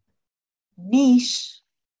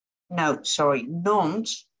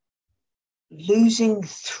 Nantes losing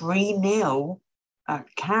 3-0 at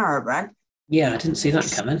Karabakh. Yeah, I didn't see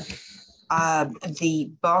that coming.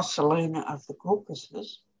 The Barcelona of the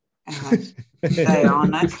Caucasus, as they are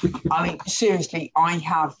now. I mean, seriously, I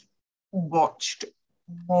have watched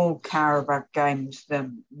more Karabakh games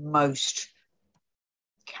than most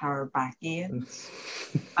Karabakhians,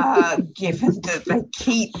 given that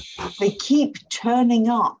they keep turning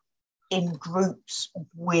up in groups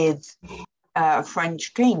with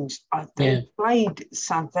French teams. They played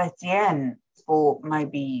Saint-Etienne for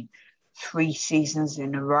maybe 3 seasons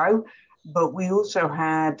in a row, but we also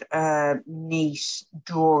had Nice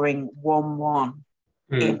drawing 1-1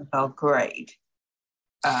 in Belgrade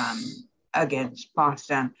against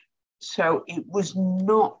Partizan. So it was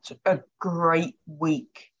not a great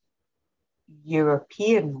week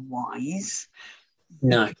European-wise.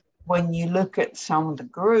 No. When you look at some of the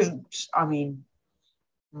groups, I mean,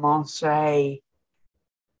 Marseille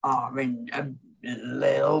are in a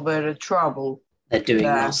little bit of trouble. They're doing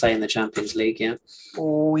Marseille in the Champions League, yeah.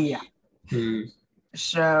 Oh, yeah.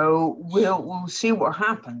 So we'll see what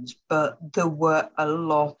happens, but there were a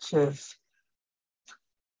lot of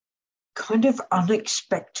kind of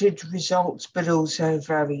unexpected results, but also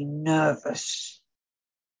very nervous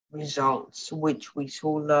results, which we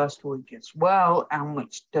saw last week as well, and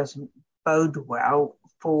which doesn't bode well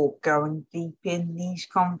for going deep in these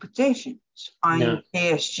competitions.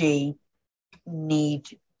 PSG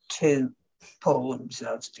need to pull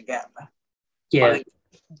themselves together. Yeah.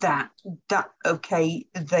 That okay,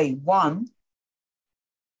 they won,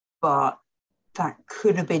 but that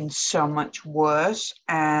could have been so much worse,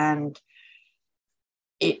 and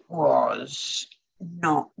it was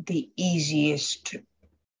not the easiest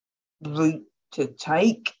route to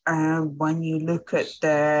take. And when you look at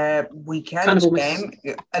their weekend's game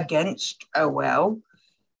against OL,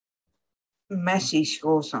 Messi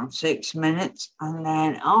scores on 6 minutes, and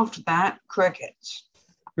then after that, crickets.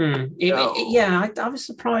 I was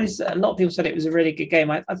surprised. A lot of people said it was a really good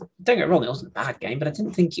game. I don't get me wrong, it wasn't a bad game, but I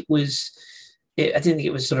didn't think it was. I didn't think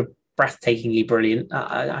it was sort of breathtakingly brilliant.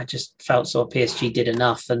 I just felt sort of PSG did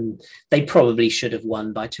enough, and they probably should have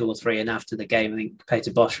won by 2 or 3. And after the game, I think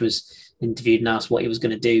Peter Bosch was interviewed and asked what he was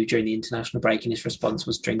going to do during the international break, and his response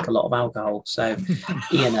was drink a lot of alcohol. So,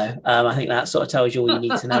 I think that sort of tells you all you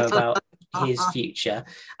need to know about his future.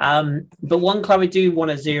 But one club I do want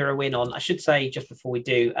to zero in on, I should say just before we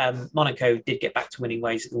do, Monaco did get back to winning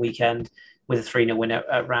ways at the weekend with a 3-0 win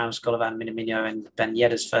at Rams, Golovin, Minamino and Ben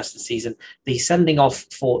Yedder's first of the season. The sending off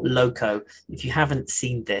for Loco, if you haven't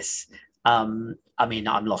seen this, I'm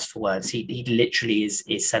lost for words. He literally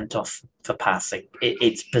is sent off for passing.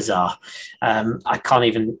 It's bizarre. I can't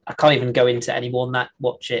even go into any more than that.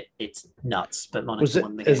 Watch it. It's nuts. But Monaco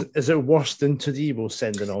won the game. Is it worse than Todibo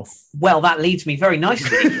sending off? Well, that leads me very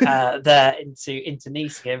nicely there into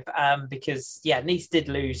Nice, because Nice did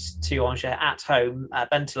lose to Angers at home.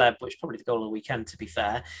 Bentaleb, which is probably the goal of the weekend, to be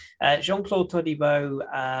fair. Jean-Claude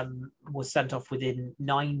Todibo was sent off within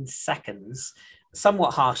 9 seconds,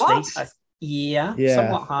 somewhat harshly.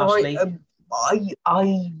 Somewhat harshly.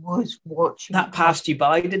 I was watching. That passed you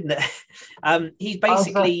by, didn't it? He's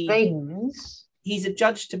basically he's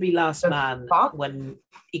adjudged to be last man when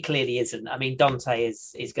he clearly isn't. I mean, Dante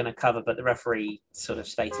is going to cover, but the referee sort of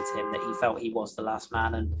stated to him that he felt he was the last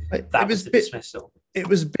man, and that was the dismissal. It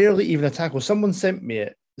was barely even a tackle. Someone sent me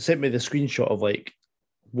the screenshot of like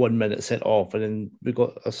 1 minute sent off, and then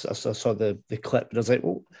I saw the clip, and I was like,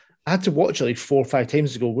 well, I had to watch it like 4 or 5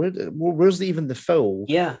 times to go, where's even the foul?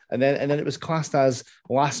 Yeah. And then it was classed as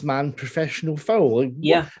last man professional foul. Like,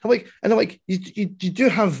 yeah. I'm like, you do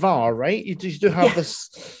have VAR, right? You do have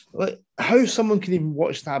this, like, how someone can even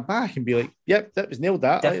watch that back and be like, yep, that was nailed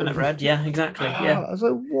that. Definite red. Yeah, exactly. Yeah. I was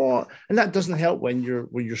like, what? And that doesn't help when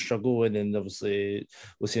you're struggling. And obviously,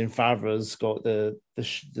 Lucien Favre's got the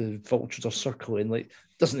vultures are circling, like,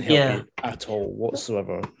 doesn't help you at all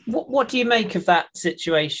whatsoever. What do you make of that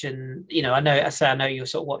situation? I know you're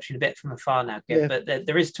sort of watching a bit from afar now, but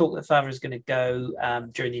there is talk that Favre is going to go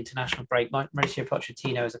during the international break. Mauricio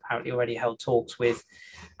Pochettino has apparently already held talks with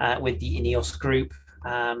the Ineos group,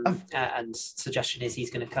 and suggestion is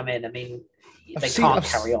he's going to come in. I mean, they can't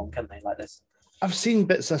carry on, can they, like this? I've seen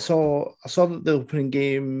bits. I saw the opening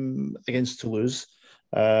game against Toulouse,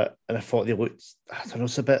 and I thought they looked, I don't know,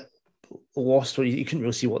 it's a bit lost, or you couldn't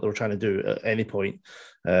really see what they were trying to do at any point.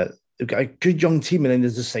 They've got a good young team, and then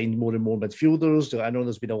they've just signed more and more midfielders. I know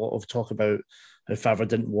there's been a lot of talk about how Favre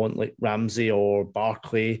didn't want like Ramsey or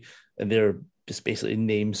Barkley, and they're just basically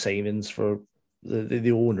name signings for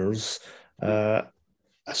the owners. I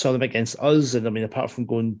saw them against us, and I mean, apart from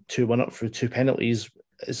going 2-1 up through 2 penalties,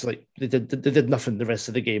 it's like they did nothing the rest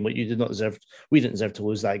of the game. Like, we didn't deserve to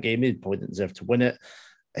lose that game. They probably didn't deserve to win it.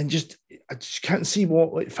 And I just can't see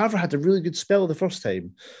what, like, Favre had a really good spell the first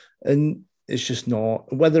time, and it's just not,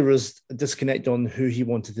 whether it was a disconnect on who he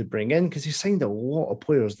wanted to bring in, because he signed a lot of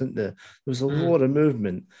players, didn't there? There was a lot of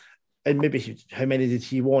movement, and maybe how many did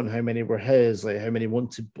he want? How many were his? Like, how many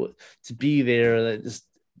want to be there? Like,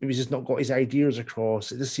 maybe he's just not got his ideas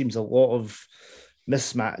across. It just seems a lot of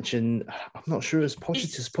mismatch, and I'm not sure is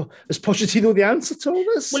Pochettino the answer to all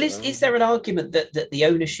this? Well, is there an argument that the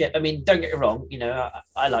ownership, I mean, don't get me wrong,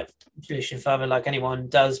 I like Lucien Favre like anyone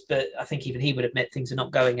does, but I think even he would admit things are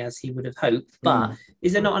not going as he would have hoped. But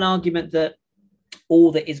is there not an argument that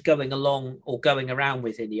all that is going along or going around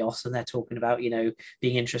with Ineos, and they're talking about,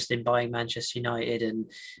 being interested in buying Manchester United,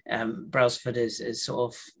 and Brailsford has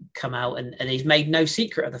sort of come out and he's made no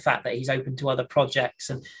secret of the fact that he's open to other projects,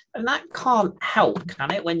 and that can't help,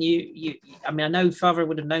 can it? When you I mean, I know Favre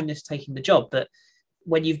would have known this taking the job, but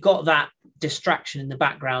when you've got that distraction in the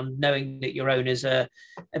background, knowing that your owners are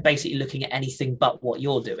basically looking at anything but what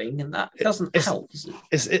you're doing, and that doesn't help, does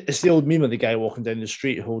it? It's the old meme of the guy walking down the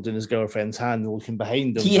street holding his girlfriend's hand and looking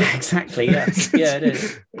behind him. Yeah, exactly. Yeah, yeah, it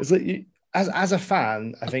is. It's like as a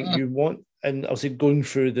fan, I think you want, and obviously going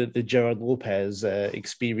through the Gerard Lopez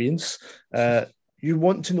experience, you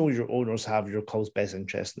want to know your owners have your club's best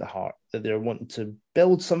interest in the heart, that they're wanting to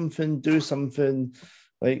build something, do something.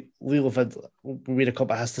 Like, Lille have had, we're a club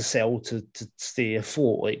that has to sell to stay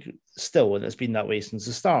afloat, like, still, and it's been that way since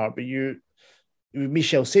the start. But with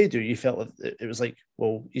Michel Seydoux, you felt like it was like,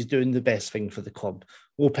 well, he's doing the best thing for the club.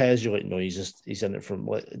 Lopez, you're like, no, he's in it from,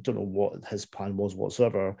 like, I don't know what his plan was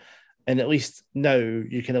whatsoever. And at least now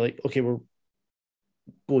you're kind of like, okay, we're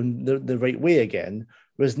going the right way again.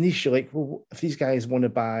 Whereas Nice, you're like, well, if these guys want to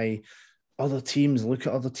buy other teams, look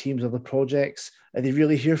at other teams, other projects, are they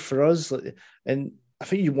really here for us? And I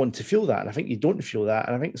think you want to feel that, and I think you don't feel that.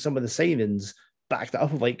 And I think some of the signings back that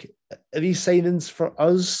up of like, are these signings for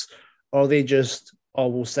us, or are they just, oh,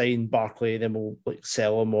 we'll sign Barkley, then we'll like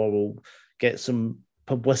sell him, or we'll get some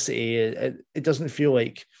publicity? It doesn't feel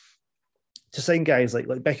like to sign guys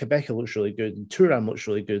like Becca looks really good and Thuram looks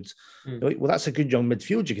really good. Like, well, that's a good young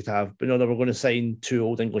midfield you could have, but no, we're going to sign two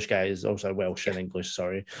old English guys, also Welsh and English,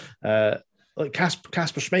 sorry. Like Kasper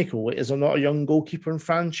Schmeichel, is there not a young goalkeeper in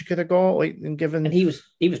France you could have got? Like, and given, and he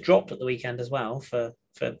was dropped at the weekend as well for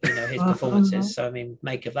his performances. So I mean,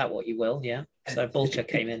 make of that what you will. Yeah. So Bolcher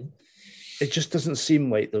came in. It just doesn't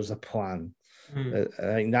seem like there's a plan. I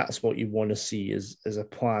think that's what you want to see is a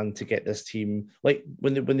plan to get this team. Like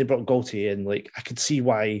when they brought Gaultier in, like I could see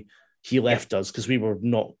why he left us, because we were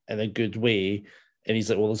not in a good way. And he's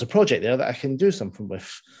like, well, there's a project there that I can do something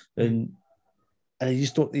with. And you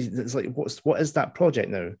just don't. It's like, what is that project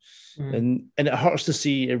now? And it hurts to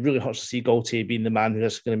see. It really hurts to see Gaultier being the man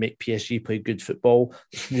who's going to make PSG play good football.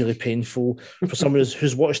 It's really painful for someone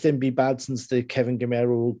who's watched them be bad since the Kevin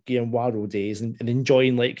Gamero, Guillaume Waro days, and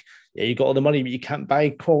enjoying like, yeah, you got all the money, but you can't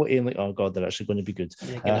buy quality. And like, oh god, they're actually going to be good.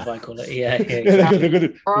 They're going to buy quality. Yeah,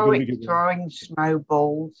 throwing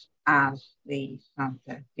snowballs as the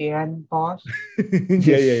Saint-Etienne boss.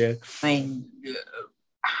 yeah. I mean,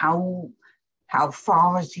 how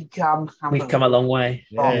far has he come? We've come a long way.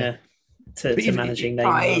 Yeah. To managing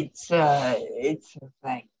Neymar. It's a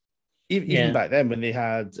thing. Even back then when they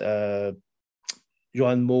had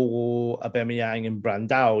Joan Molo, Aubameyang, and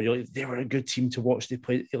Brandao, they were a good team to watch. They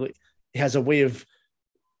play. He has a way of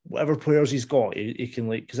whatever players he's got, he can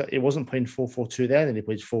like, because it wasn't playing 4-4-2 then, and he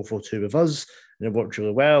played 4-4-2 with us, and it worked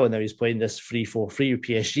really well. And now he's playing this 3-4-3 with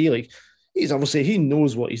PSG. Like, he's obviously, he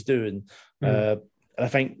knows what he's doing. And I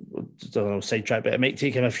think, I don't know, sidetrack, but it might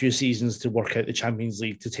take him a few seasons to work out the Champions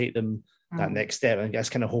League to take them that next step. And I guess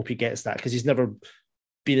kind of hope he gets that, because he's never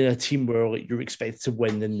been in a team where like you're expected to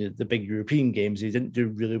win in the big European games. He didn't do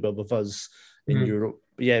really well with us in Europe.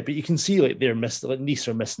 But yeah, but you can see like they're missing, like Nice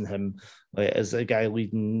are missing him like as a guy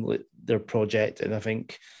leading like their project. And I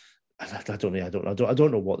think I don't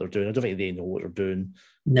know what they're doing. I don't think they know what they're doing.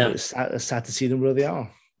 No, it's sad to see them where they are.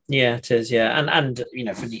 Yeah, it is. Yeah, and you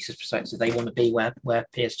know, from Nice's perspective, they want to be where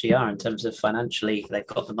PSG are in terms of financially. They've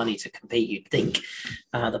got the money to compete. You'd think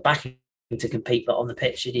the backing to compete, but on the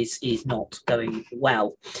pitch it is not going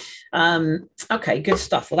well. Okay, good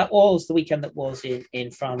stuff. Well, that was the weekend that was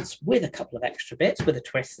in France, with a couple of extra bits, with a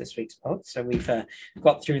twist this week's pod. So we've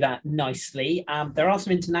got through that nicely. There are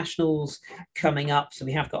some internationals coming up, so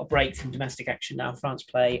we have got a break from domestic action now. France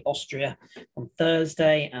play Austria on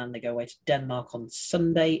Thursday, and they go away to Denmark on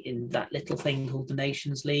Sunday in that little thing called the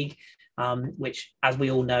Nations League. Which, as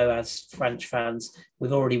we all know, as French fans,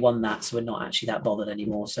 we've already won that, so we're not actually that bothered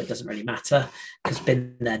anymore. So it doesn't really matter, because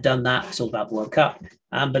been there, done that. It's all about the World Cup.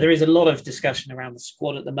 But there is a lot of discussion around the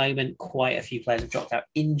squad at the moment. Quite a few players have dropped out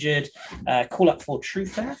injured. Call up for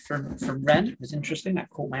Truffert from Rennes. It was interesting.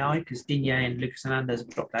 That caught my eye, because Digne and Lucas Hernandez have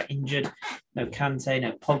dropped out injured. No Kante,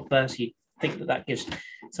 no Pogba. So you think that gives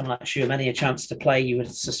someone like Tchouameni a chance to play, you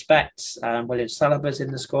would suspect. William Saliba's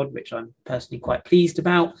in the squad, which I'm personally quite pleased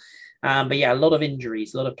about. But yeah, a lot of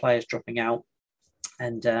injuries, a lot of players dropping out.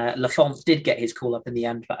 And Lafont did get his call up in the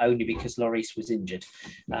end, but only because Lloris was injured.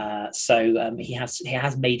 So he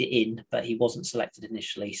has made it in, but he wasn't selected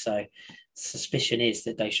initially. So suspicion is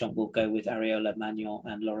that Deschamps will go with Areola, Manuel,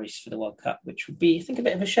 and Lloris for the World Cup, which would be, I think, a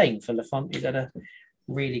bit of a shame for Lafont. He's had a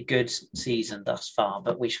really good season thus far,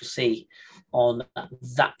 but we shall see on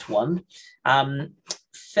that one.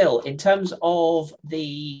 Phil, in terms of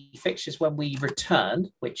the fixtures when we return,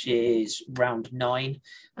 which is round 9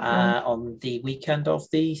 on the weekend of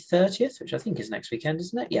the 30th, which I think is next weekend,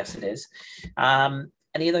 isn't it? Yes, it is.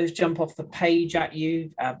 Any of those jump off the page at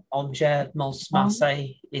you? Angers, Marseille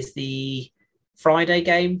is the Friday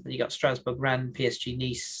game. You got Strasbourg, Rennes, PSG,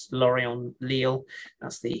 Nice, Lorient, Lille.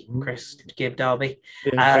 That's the Chris Gibb derby.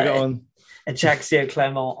 On. Ajaccio,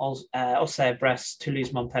 Clermont, Auxerre, Brest,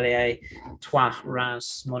 Toulouse, Montpellier, Troyes,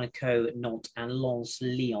 Reims, Monaco, Nantes, and Lens,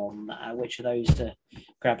 Lyon. Which of those are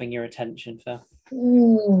grabbing your attention, Phil?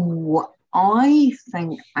 Ooh, I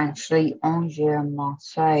think actually Angers and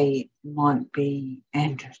Marseille might be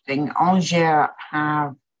interesting. Angers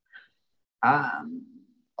have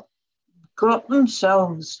got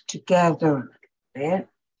themselves together a bit,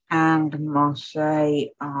 and Marseille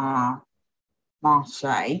are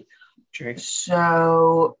Marseille. True.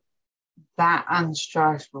 So that and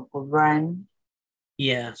Strasbourg will run.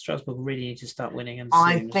 Yeah, Strasbourg really need to start winning. And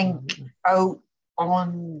I think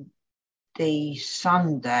on the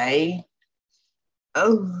Sunday,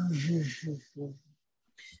 I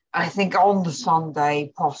think on the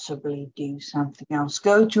Sunday possibly do something else.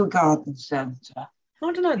 Go to a garden centre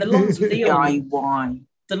I don't know. The Lons Leon, DIY.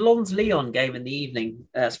 the Lons Leon game in the evening,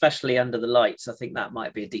 especially under the lights. I think that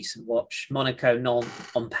might be a decent watch. Monaco non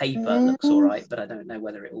on paper looks all right, but I don't know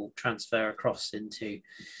whether it will transfer across into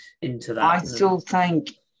that. I still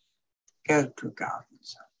think go to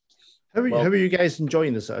Gardens. How are you guys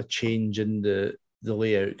enjoying the sort of change in the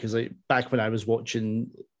layout? Because like back when I was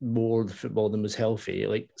watching more the football than was healthy,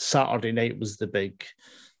 like Saturday night was the big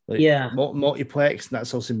multiplex, and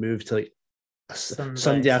that's also moved to like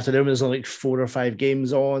Sunday afternoon. There's only like 4 or 5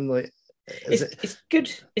 games on. Like it's good.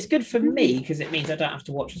 It's good for me because it means I don't have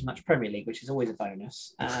to watch as much Premier League, which is always a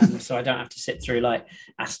bonus. So I don't have to sit through like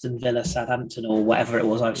Aston Villa, Southampton, or whatever it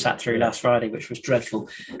was I sat through last Friday, which was dreadful.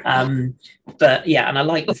 But yeah, and I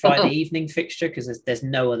like the Friday evening fixture because there's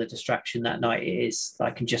no other distraction that night.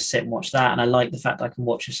 I can just sit and watch that, and I like the fact that I can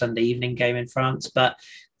watch a Sunday evening game in France. But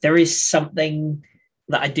there is something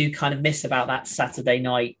that I do kind of miss about that Saturday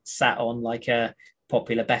night sat on like a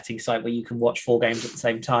popular betting site where you can watch 4 games at the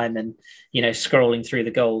same time and, scrolling through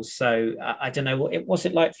the goals. So I don't know, what was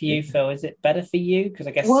it like for you, Phil? Is it better for you? Because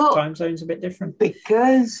I guess the time zone's a bit different.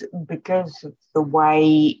 Because of the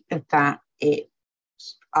way that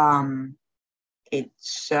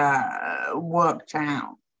it's worked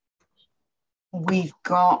out, we've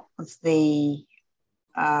got the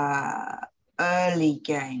early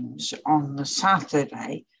games on the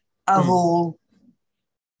Saturday of all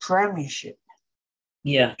Premiership.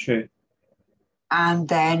 Yeah, true. And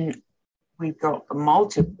then we've got the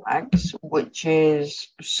multiplex, which is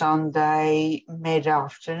Sunday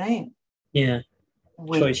mid-afternoon. Yeah,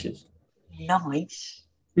 choices. Nice.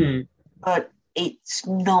 But it's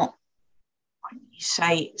not, when you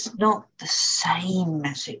say it's not the same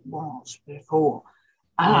as it was before.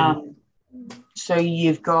 So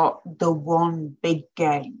you've got the one big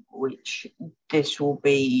game, which this will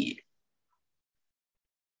be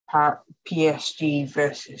PSG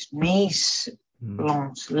versus Nice,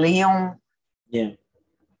 Lens Lyon. Yeah.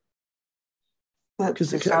 But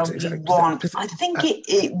there's only one. I think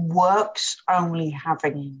it works only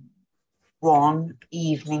having one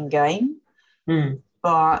evening game,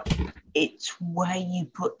 but it's where you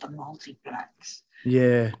put the multiplex.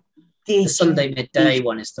 Yeah. The Sunday midday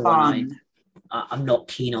one is the one I'm not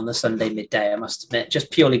keen on. The Sunday midday, I must admit, just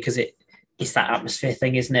purely because it's that atmosphere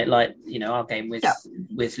thing, isn't it? Like, our game with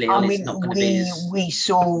Lyon is not going to be we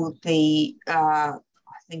saw the I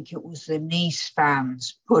think it was the Nice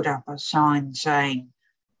fans put up a sign saying,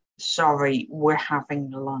 "Sorry, we're having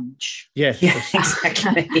lunch." Yeah,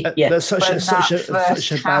 exactly. That's such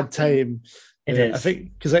a bad time. It is. I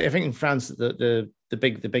think because I think in France the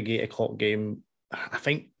big 8 o'clock game, I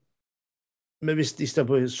think maybe they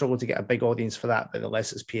still struggle to get a big audience for that, but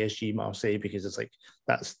unless it's PSG Marseille, because it's like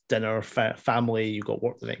that's dinner, family, you've got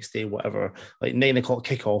work the next day, whatever. Like 9 o'clock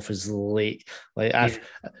kickoff is late. Like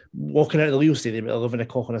walking out of the Lille Stadium at 11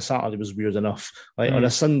 o'clock on a Saturday was weird enough. Like on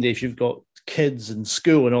a Sunday, if you've got kids and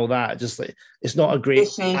school and all that, just like it's not a great.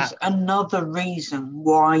 This is another reason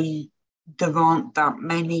why there aren't that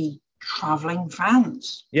many traveling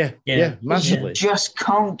fans. Yeah, massively. You just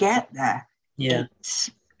can't get there. Yeah.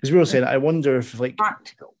 Because we were saying, I wonder if like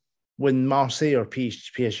practical. When Marseille or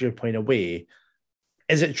PSG are playing away,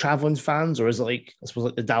 is it traveling fans or is it like, I suppose,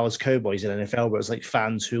 like the Dallas Cowboys in NFL, where it's like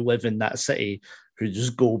fans who live in that city who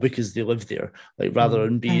just go because they live there, like rather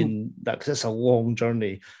than being that, because it's a long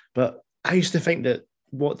journey. But I used to think that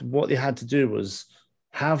what they had to do was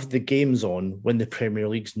have the games on when the Premier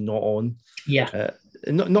League's not on. Yeah,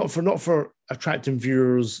 not for attracting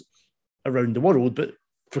viewers around the world, but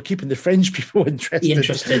for keeping the French people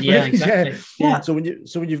interested. Yeah, exactly. Yeah. So when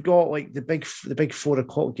you've got like the big 4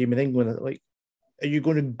 o'clock game in England, like, are you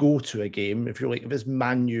going to go to a game if it's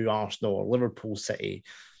Man U, Arsenal, or Liverpool City?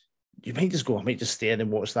 You might just go. I might just stay in and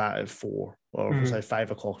watch that at 4 or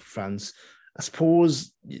 5 o'clock for France. I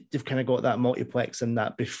suppose you've kind of got that multiplex in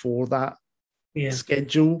that before that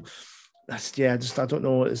schedule. I don't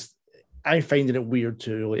know. I'm finding it weird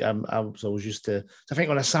too. Like I was always used to. I think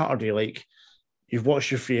on a Saturday, like, you've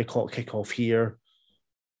watched your 3 o'clock kickoff here.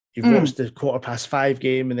 You've watched the 5:15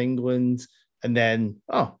 game in England, and then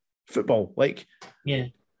football. Like,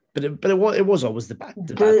 but it was always the bad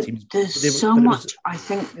teams. I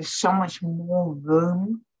think there's so much more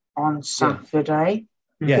room on Saturday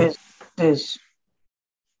because there's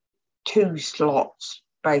 2 slots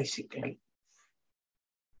basically,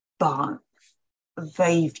 but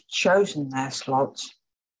they've chosen their slots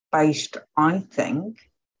based, I think,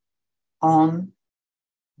 on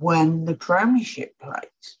when the Premiership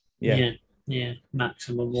plays. Yeah.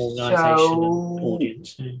 Maximum organisation and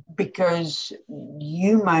audience. Yeah. Because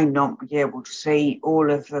you may not be able to see all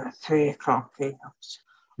of the 3 o'clock kickoffs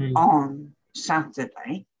on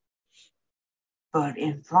Saturday, but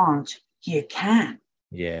in France you can.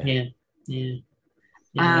 Yeah.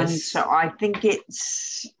 And so I think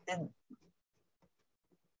it's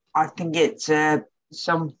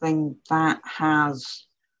something that has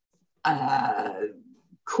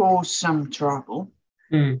caused some trouble.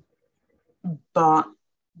 But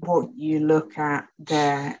what you look at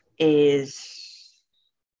there is,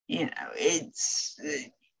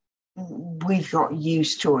 we've got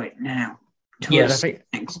used to it now to a certain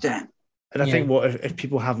extent. And I think if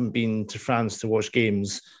people haven't been to France to watch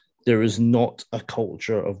games, there is not a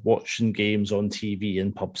culture of watching games on TV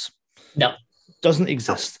in pubs. No. Doesn't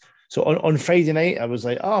exist. So on Friday night, I was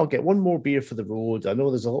like, I'll get one more beer for the road. I know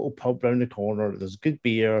there's a little pub around the corner. There's good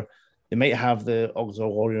beer. They might have the Auxerre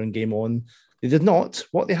Lorient game on. They did not.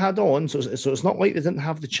 What they had on, so it's not like they didn't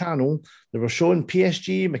have the channel. They were showing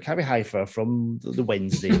PSG, Maccabi Haifa from the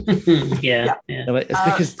Wednesday. It's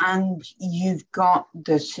because and you've got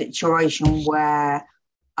the situation where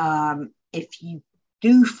if you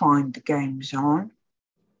do find the games on,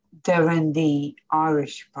 they're in the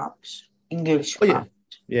Irish pubs, English pubs.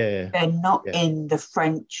 Yeah. They're not in the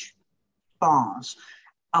French bars.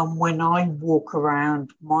 And when I walk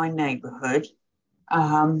around my neighbourhood,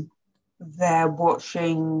 they're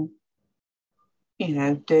watching,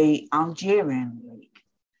 the Algerian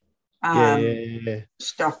league,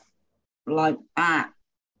 stuff like that.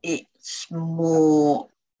 It's more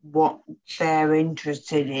what they're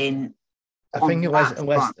interested in. I think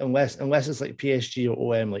unless it's like PSG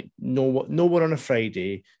or OM, like no one on a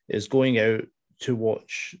Friday is going out to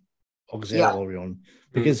watch Auxerre Lorient.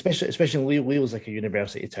 Because especially Lille's like a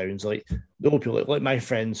university town, so like the old people, like my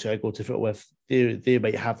friends who I go to football with, they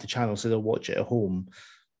might have the channel, so they'll watch it at home,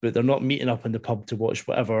 but they're not meeting up in the pub to watch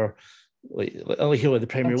whatever. Like here with the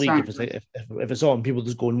Premier League, if it's like if it's on, people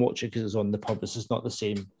just go and watch it because it's on the pub. It's just not the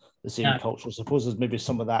same culture. I suppose there's maybe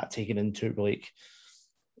some of that taken into it, like.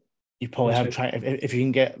 You probably have tried. If you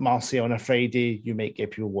can get Marseille on a Friday, you might get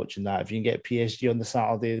people watching that. If you can get PSG on the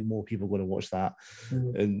Saturday, more people are going to watch that.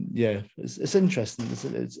 And it's interesting.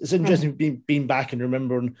 It's interesting being back and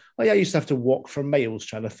remembering. Oh yeah, I used to have to walk for miles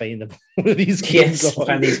trying to find one of these games.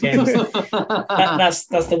 Find these games. That's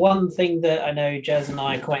the one thing that I know Jez and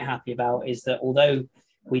I are quite happy about, is that although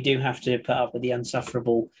we do have to put up with the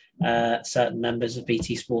insufferable certain members of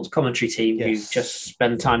BT Sports commentary team who just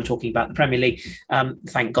spend time talking about the Premier League.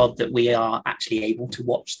 Thank God that we are actually able to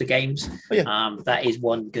watch the games. That is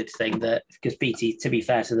one good thing, that because BT, to be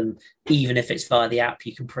fair to them, even if it's via the app,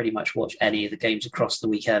 you can pretty much watch any of the games across the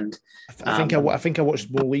weekend. I think I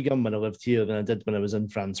watched more Ligue 1 when I lived here than I did when I was in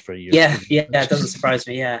France for a year. Yeah, it doesn't surprise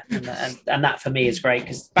me. Yeah, and that for me is great,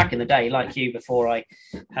 because back in the day, like you, before I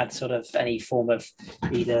had sort of any form of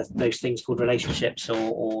either those things called relationships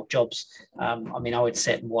or jobs, I would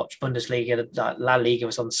sit and watch Bundesliga. La Liga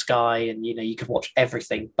was on Sky, and you could watch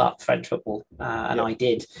everything but French football, and I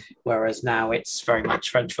did. Whereas now it's very much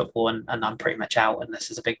French football, and I'm pretty much out unless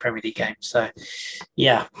there's a big Premier League game. So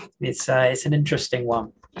yeah, it's an interesting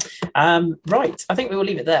one. Right, I think we will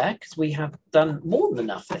leave it there, because we have done more than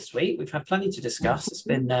enough this week. We've had plenty to discuss. It's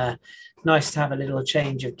been nice to have a little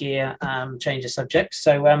change of gear, change of subject.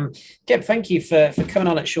 So Geb, thank you for coming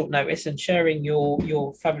on at short notice and sharing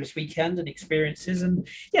your fabulous weekend and experiences, and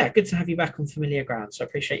good to have you back on familiar ground. So I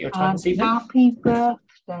appreciate your time this evening. Happy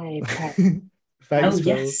birthday, Pep.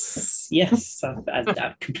 Thanks, yes.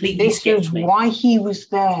 I completely skipped me. Why he was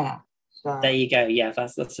there. So. There you go. Yeah,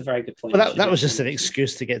 that's a very good point. Well, that was just an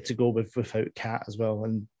excuse to get to go without Kat as well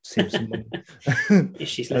and save some money. If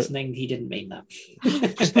she's listening, he didn't mean that.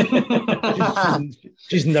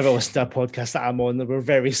 She's never listened to a podcast that I'm on. We're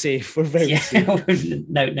very safe. We're very safe.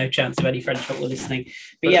 No chance of any French football listening.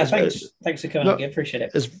 But thanks for coming on. I appreciate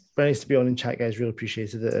it. It's very nice to be on in chat, guys. Really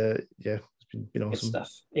appreciated it. Been awesome. Good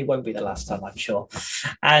stuff. It won't be the last time, I'm sure.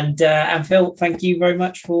 And Phil, thank you very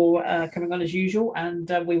much for coming on as usual.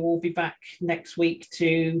 And we will be back next week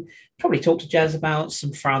to probably talk to Jez about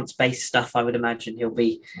some France-based stuff. I would imagine he'll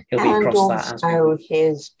be across that as well.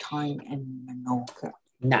 His time in Menorca.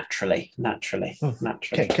 Naturally.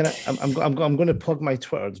 Okay, I'm going to plug my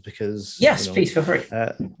Twitters, because please feel free.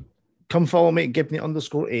 Come follow me at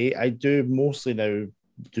Gibney_A. I do mostly now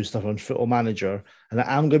do stuff on Football Manager, and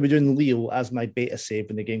I am going to be doing Lille as my beta save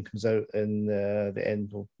when the game comes out in the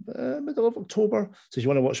end of middle of October. So if you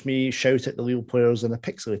want to watch me shout at the Lille players in a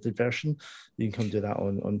pixelated version, you can come do that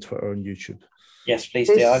on Twitter and YouTube. Yes, please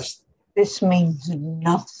do. This means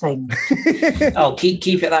nothing. Oh,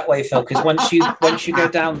 keep it that way, Phil, because once you go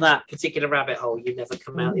down that particular rabbit hole, you never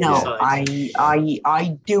come out the other side.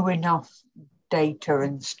 I do enough data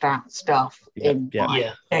and stat stuff in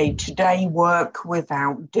my day-to-day work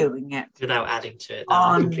without doing it. Without adding to it. No,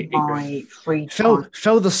 I on completely my agree. free time.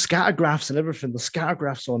 Phil, the scatter graphs and everything, the scatter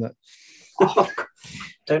graphs on it. Oh,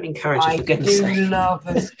 don't encourage it, for goodness sake. I do love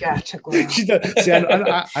a scattergraph. See,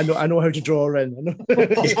 I know how to draw in.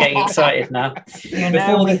 He's getting excited now. You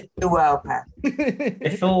know me too well, Pat.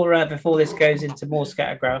 Before this goes into more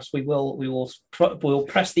scattergraphs, we'll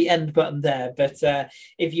press the end button there. But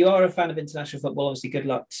if you are a fan of international football, obviously good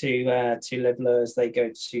luck to Le Bleu as they go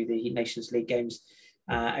to the Nations League games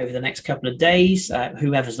over the next couple of days.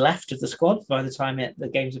 Whoever's left of the squad by the time the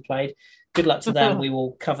games are played, good luck to them. We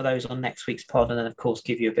will cover those on next week's pod, and then of course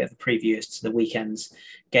give you a bit of a preview as to the weekend's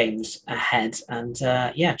games ahead. And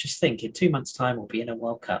just think, in 2 months' time we'll be in a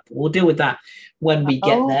World Cup. We'll deal with that when we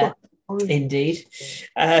get there. Indeed.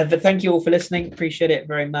 But thank you all for listening. Appreciate it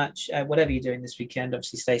very much. Whatever you're doing this weekend,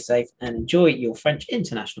 obviously stay safe and enjoy your French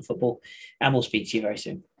international football. And we'll speak to you very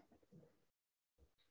soon.